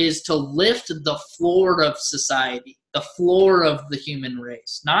purpose is to lift the floor of society, the floor of the human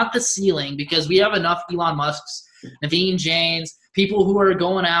race, not the ceiling, because we have enough Elon Musks, Naveen Jains, people who are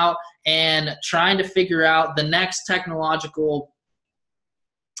going out and trying to figure out the next technological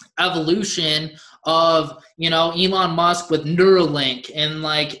evolution of, you know, Elon Musk with Neuralink. And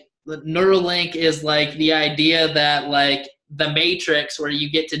like Neuralink is like the idea that, like, the Matrix, where you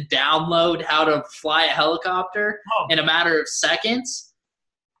get to download how to fly a helicopter in a matter of seconds.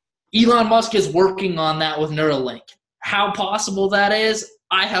 Elon Musk is working on that with Neuralink. How possible that is,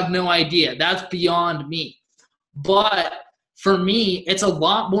 I have no idea. That's beyond me. But for me, it's a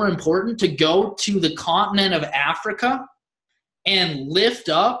lot more important to go to the continent of Africa and lift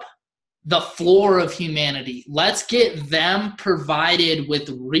up the floor of humanity. Let's get them provided with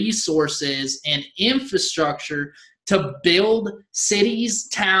resources and infrastructure to build cities,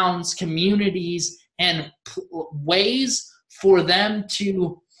 towns, communities, and ways for them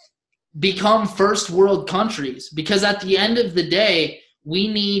to become first world countries. Because at the end of the day, we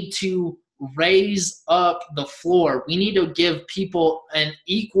need to raise up the floor. We need to give people an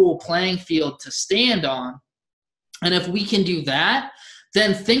equal playing field to stand on. And if we can do that,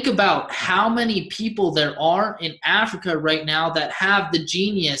 then think about how many people there are in Africa right now that have the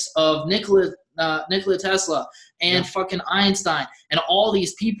genius of Nikola Tesla and fucking Einstein and all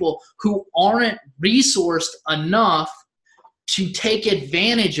these people who aren't resourced enough to take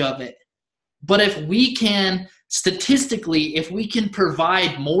advantage of it. But if we can, statistically, if we can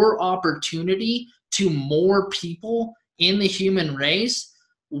provide more opportunity to more people in the human race,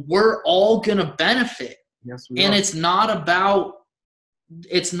 we're all gonna benefit. Yes, we And are. it's not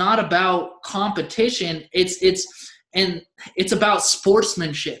about competition. It's about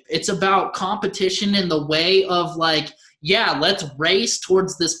sportsmanship. It's about competition in the way of like, yeah, let's race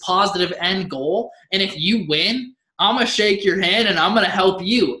towards this positive end goal. And if you win, I'm going to shake your hand and I'm going to help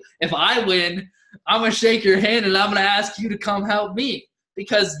you. If I win, I'm going to shake your hand and I'm going to ask you to come help me,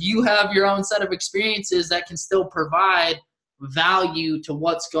 because you have your own set of experiences that can still provide value to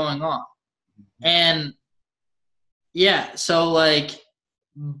what's going on. And yeah, so like,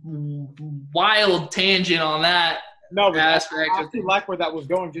 wild tangent on that. No, but aspect I actually like where that was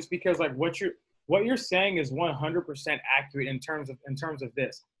going, just because like what you're saying is 100% accurate in terms of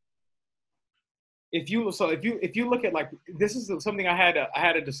this. If you look at, like, this is something I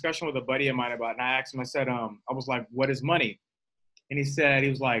had a discussion with a buddy of mine about, and I asked him, I said, I was like, what is money? And he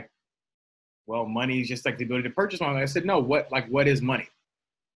was like, well, money is just like the ability to purchase money. I said, no, what is money?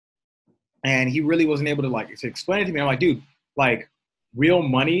 And he really wasn't able to explain it to me. I'm like, dude, like, real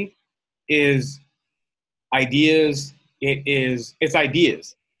money is ideas. It's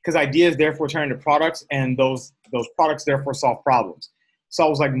ideas, because ideas therefore turn into products, and those products therefore solve problems. So I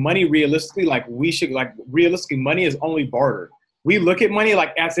was like, money realistically, realistically, money is only barter. We look at money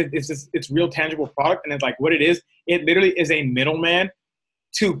like as if it's real tangible product, and it's like what it is. It literally is a middleman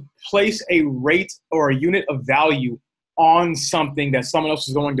to place a rate or a unit of value on something that someone else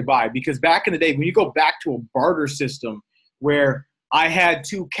is going to buy. Because back in the day, when you go back to a barter system where I had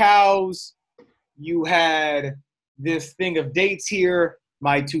 2 cows, you had this thing of dates here,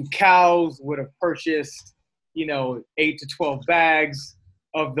 my 2 cows would have purchased, 8 to 12 bags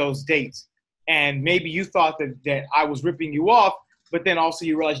of those dates. And maybe you thought that I was ripping you off, but then also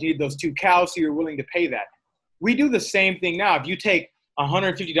you realized you need those 2 cows, so you're willing to pay that. We do the same thing now. If you take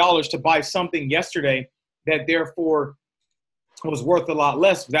 $150 to buy something yesterday that therefore was worth a lot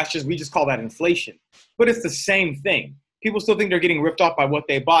less, we just call that inflation. But it's the same thing. People still think they're getting ripped off by what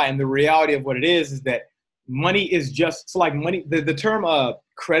they buy, and the reality of what it is that money is just, so like money, the term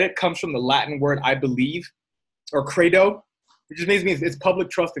credit comes from the Latin word, I believe, or credo, which just means it's public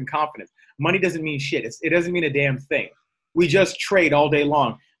trust and confidence. Money doesn't mean shit. It doesn't mean a damn thing. We just trade all day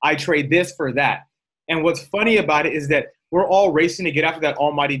long. I trade this for that. And what's funny about it is that we're all racing to get after that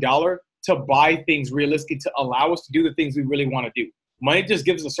almighty dollar to buy things realistically to allow us to do the things we really want to do. Money just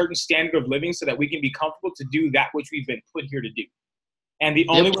gives us a certain standard of living so that we can be comfortable to do that which we've been put here to do. And the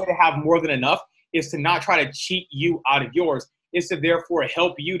only way to have more than enough is to not try to cheat you out of yours. Is to therefore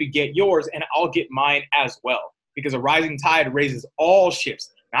help you to get yours, and I'll get mine as well. Because a rising tide raises all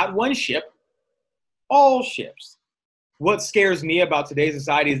ships. Not one ship, all ships. What scares me about today's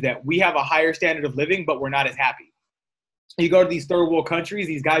society is that we have a higher standard of living, but we're not as happy. You go to these third world countries,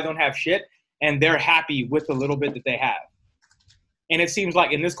 these guys don't have shit, and they're happy with the little bit that they have. And it seems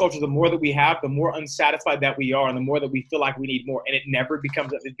like in this culture, the more that we have, the more unsatisfied that we are, and the more that we feel like we need more. And it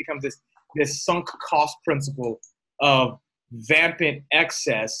becomes this sunk cost principle of vampant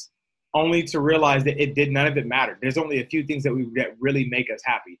excess, only to realize that none of it mattered. There's only a few things that really make us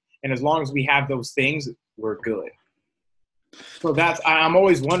happy. And as long as we have those things, we're good. So I'm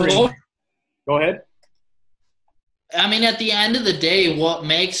always wondering. Go ahead. I mean, at the end of the day, what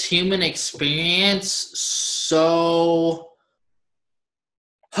makes human experience so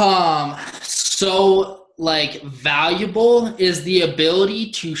like valuable is the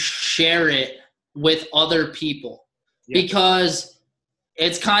ability to share it with other people. Yeah. Because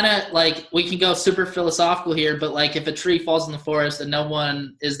it's kind of like, we can go super philosophical here, but like if a tree falls in the forest and no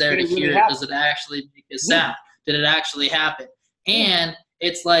one is there to hear it, does it actually make a sound? Did it actually happen? And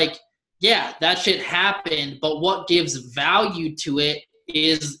it's like, yeah, that shit happened, but what gives value to it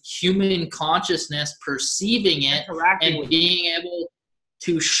is human consciousness perceiving it and being able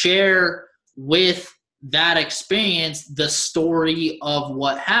to share with that experience the story of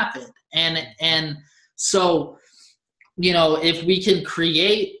what happened. And so, if we can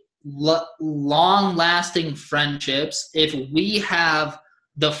create long-lasting friendships, if we have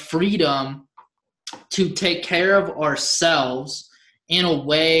the freedom to take care of ourselves in a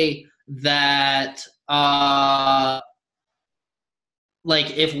way that,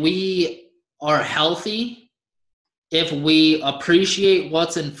 like, if we are healthy, if we appreciate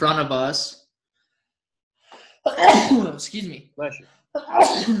what's in front of us, excuse me. Bless you.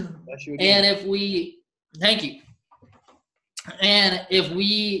 Bless you again. Thank you. And if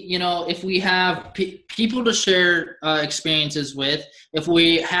we have people to share experiences with, if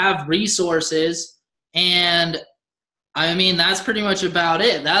we have resources, and I mean, that's pretty much about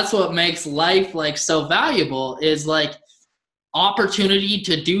it. That's what makes life like so valuable, is like opportunity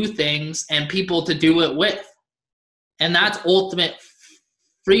to do things and people to do it with. And that's ultimate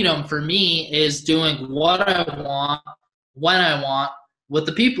freedom for me is doing what I want, when I want, with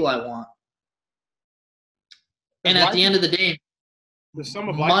the people I want. And at the end of the day, the sum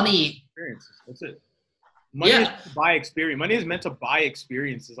of money, experiences. That's it. Money yeah. is meant to buy experience. Money is meant to buy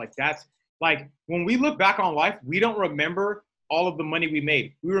experiences. Like that's like when we look back on life, we don't remember all of the money we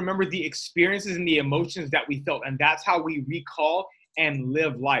made. We remember the experiences and the emotions that we felt, and that's how we recall and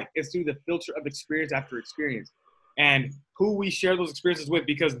live life. It's through the filter of experience after experience, and who we share those experiences with,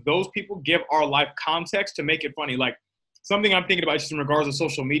 because those people give our life context to make it funny. Like something I'm thinking about just in regards to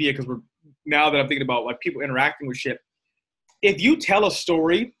social media, because now that I'm thinking about like people interacting with shit. If you tell a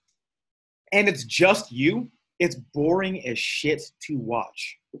story and it's just you, it's boring as shit to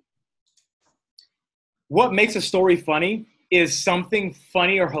watch. What makes a story funny is something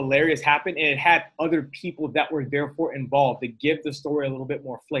funny or hilarious happened and it had other people that were therefore involved to give the story a little bit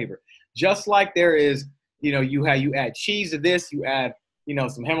more flavor. Just like there is, you add cheese to this, you add,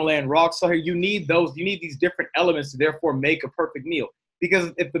 some Himalayan rock salt here. You need these different elements to therefore make a perfect meal.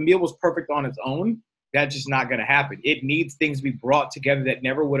 Because if the meal was perfect on its own, that's just not going to happen. It needs things to be brought together that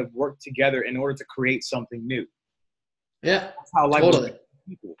never would have worked together in order to create something new. Yeah, that's how life totally.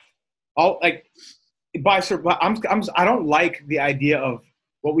 People. I don't like the idea of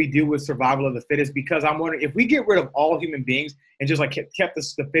what we do with survival of the fittest, because I'm wondering if we get rid of all human beings and just like kept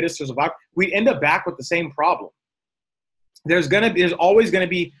the fittest to survive, we'd end up back with the same problem. There's always going to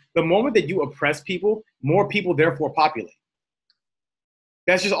be, the moment that you oppress people, more people therefore populate.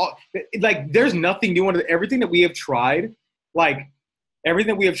 That's just all. Like, there's nothing new under everything that we have tried. Like,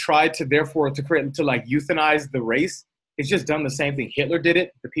 everything we have tried to euthanize the race. It's just done the same thing. Hitler did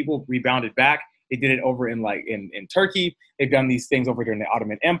it. The people rebounded back. They did it over in Turkey. They've done these things over during the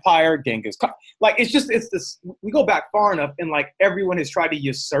Ottoman Empire. Genghis Khan. Like, it's this. We go back far enough, and like everyone has tried to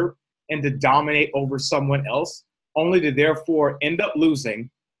usurp and to dominate over someone else, only to therefore end up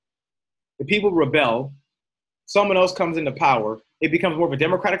losing. The people rebel. Someone else comes into power. It becomes more of a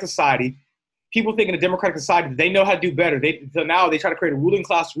democratic society. People think in a democratic society, they know how to do better. So now they try to create a ruling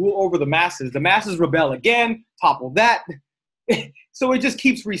class, rule over the masses. The masses rebel again, topple that. So it just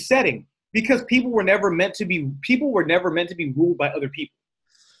keeps resetting, because people were never meant to be ruled by other people.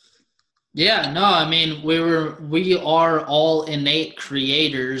 Yeah, no, I mean, we are all innate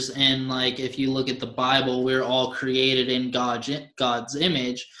creators, and like if you look at the Bible, we're all created in God's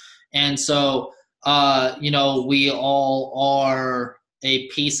image, and so we all are a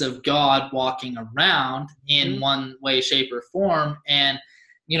piece of God walking around in one way, shape, or form. And,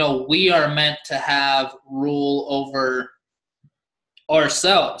 we are meant to have rule over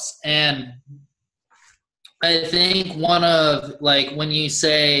ourselves. And I think one of, like, when you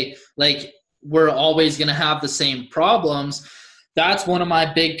say, like, we're always going to have the same problems, that's one of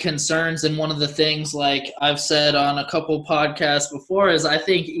my big concerns. And one of the things, like I've said on a couple podcasts before, is I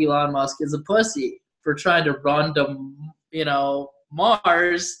think Elon Musk is a pussy for trying to run to,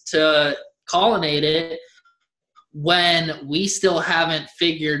 Mars to colonate it, when we still haven't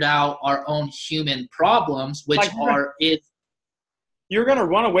figured out our own human problems, which you're going to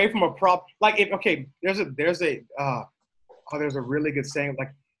run away from a problem. Like, there's a really good saying,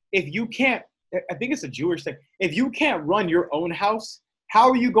 like, if you can't, I think it's a Jewish thing, if you can't run your own house, how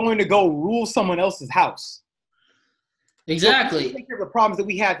are you going to go rule someone else's house? Exactly. So take care of the problems that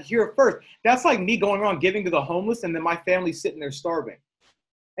we have here first. That's like me going around giving to the homeless and then my family sitting there starving.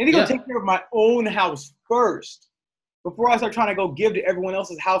 I need to go take care of my own house first before I start trying to go give to everyone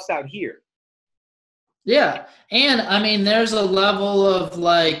else's house out here. Yeah. And I mean, there's a level of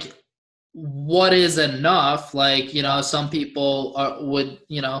like, what is enough? Like, some people would,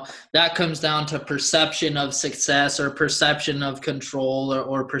 that comes down to perception of success or perception of control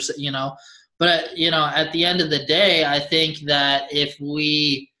but at the end of the day, I think that if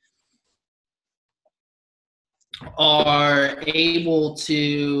we are able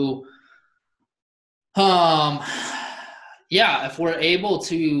to, if we're able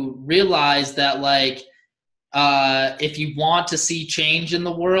to realize that, like, if you want to see change in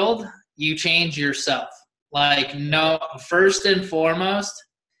the world, you change yourself. Like, no, first and foremost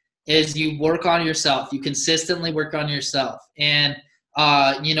is you work on yourself. You consistently work on yourself. And,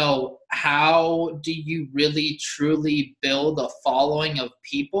 how do you really truly build a following of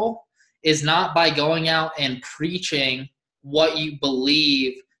people is not by going out and preaching what you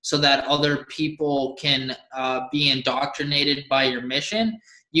believe so that other people can be indoctrinated by your mission.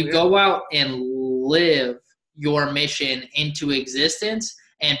 You go out and live your mission into existence,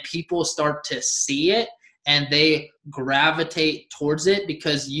 and people start to see it and they gravitate towards it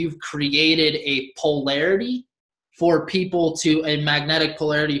because you've created a polarity for people to, a magnetic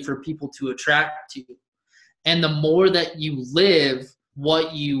polarity for people to attract to. And the more that you live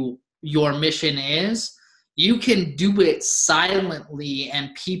what your mission is, you can do it silently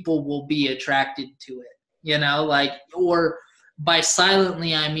and people will be attracted to it. You know, like, or by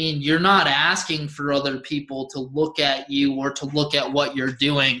silently, I mean you're not asking for other people to look at you or to look at what you're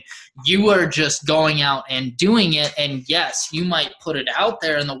doing. You are just going out and doing it. And yes, you might put it out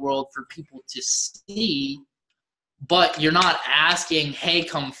there in the world for people to see, but you're not asking, hey,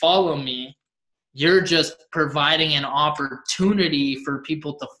 come follow me. You're just providing an opportunity for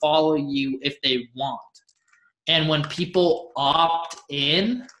people to follow you if they want. And when people opt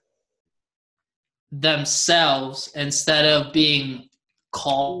in themselves instead of being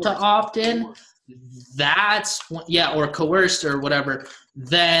called to opt in, that's when, yeah, or coerced or whatever,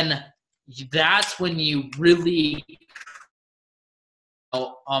 then that's when you really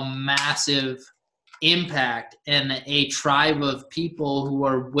a massive impact and a tribe of people who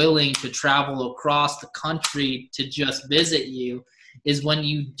are willing to travel across the country to just visit you, is when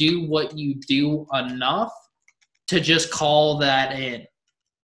you do what you do enough to just call that in.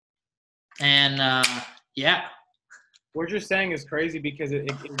 And yeah, what you're saying is crazy because it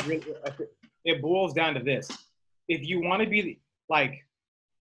really, it boils down to this. If you want to be like,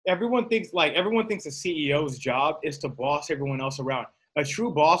 everyone thinks a CEO's job is to boss everyone else around. A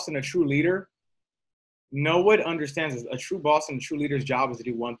true boss and a true leader, no one understands this. A true boss and a true leader's job is to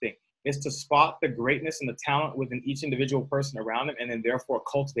do one thing. It's to spot the greatness and the talent within each individual person around him and then therefore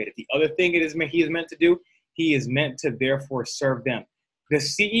cultivate it. The other thing he is meant to do, he is meant to therefore serve them. The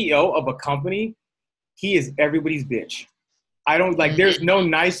CEO of a company, he is everybody's bitch. I don't like, there's no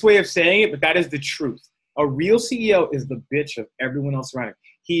nice way of saying it, but that is the truth. A real CEO is the bitch of everyone else around him.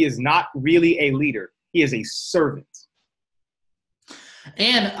 He is not really a leader. He is a servant.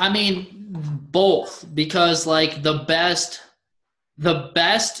 And I mean, both, because like the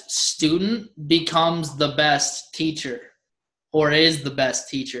best student becomes the best teacher, or is the best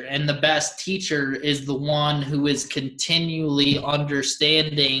teacher. And the best teacher is the one who is continually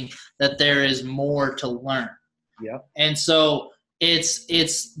understanding that there is more to learn. Yep. And so it's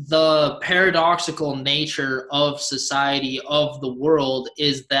the paradoxical nature of society, of the world,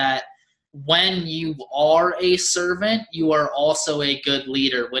 is that when you are a servant, you are also a good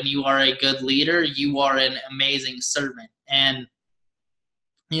leader. When you are a good leader, you are an amazing servant. And,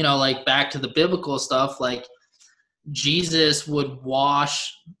 you know, like back to the biblical stuff, like Jesus would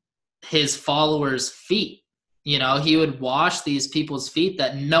wash his followers' feet. You know, he would wash these people's feet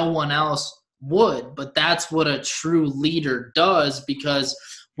that no one else would. But that's what a true leader does, because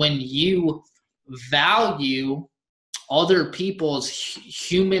when you value other people's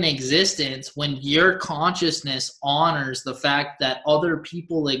human existence, when your consciousness honors the fact that other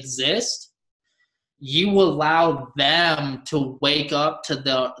people exist, you allow them to wake up to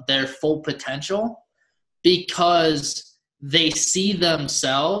their full potential, because they see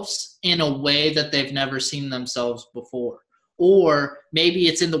themselves in a way that they've never seen themselves before. Or maybe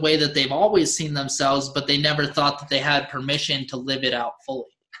it's in the way that they've always seen themselves, but they never thought that they had permission to live it out fully.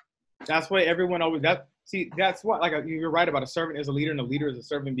 That's why everyone always, that's what, like, you're right about a servant is a leader and a leader is a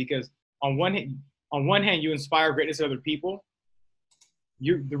servant, because on one hand, you inspire greatness in other people.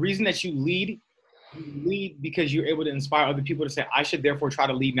 The reason that you lead because you're able to inspire other people to say, I should therefore try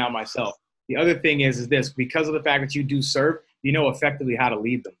to lead now myself. The other thing is this, because of the fact that you do serve, you know effectively how to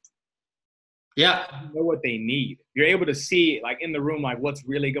lead them. Yeah. You know what they need. You're able to see, like, in the room, like, what's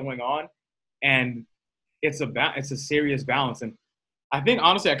really going on. And it's a serious balance. And I think,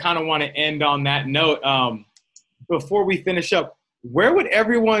 honestly, I kind of want to end on that note. Before we finish up, where would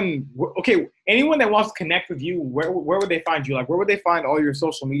anyone that wants to connect with you, where would they find you? Like, where would they find all your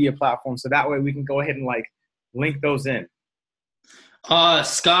social media platforms? So that way we can go ahead and, like, link those in.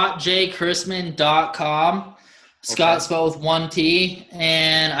 ScottJChristman.com. Scott spelled with one T,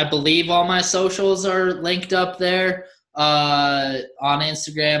 and I believe all my socials are linked up there. On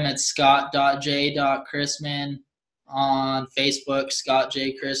Instagram, it's scott.j.chrisman. On Facebook, Scott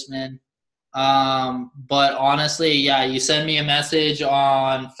J. Chrisman. But honestly, yeah, you send me a message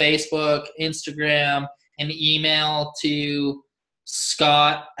on Facebook, Instagram, an email to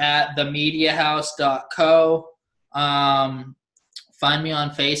scott@themediahouse.co. Find me on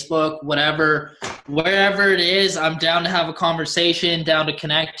Facebook, wherever it is. I'm down to have a conversation, down to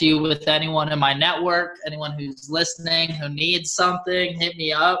connect you with anyone in my network, anyone who's listening, who needs something, hit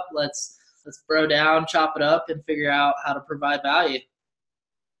me up. Let's bro down, chop it up, and figure out how to provide value.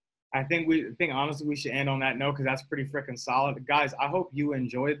 I think honestly we should end on that note, because that's pretty freaking solid. Guys, I hope you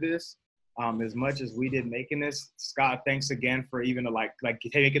enjoyed this as much as we did making this. Scott, thanks again for even like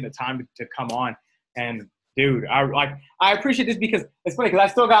taking the time to come on. And dude, I appreciate this, because it's funny, because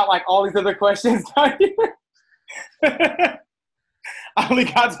I still got like all these other questions down here. I only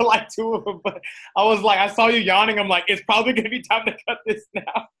got to like 2 of them, but I was like, I saw you yawning. I'm like, it's probably gonna be time to cut this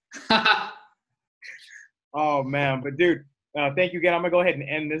now. Oh man, but dude, thank you again. I'm gonna go ahead and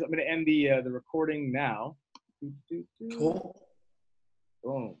end this. I'm gonna end the recording now. Cool.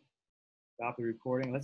 Boom. Stop the recording. Let's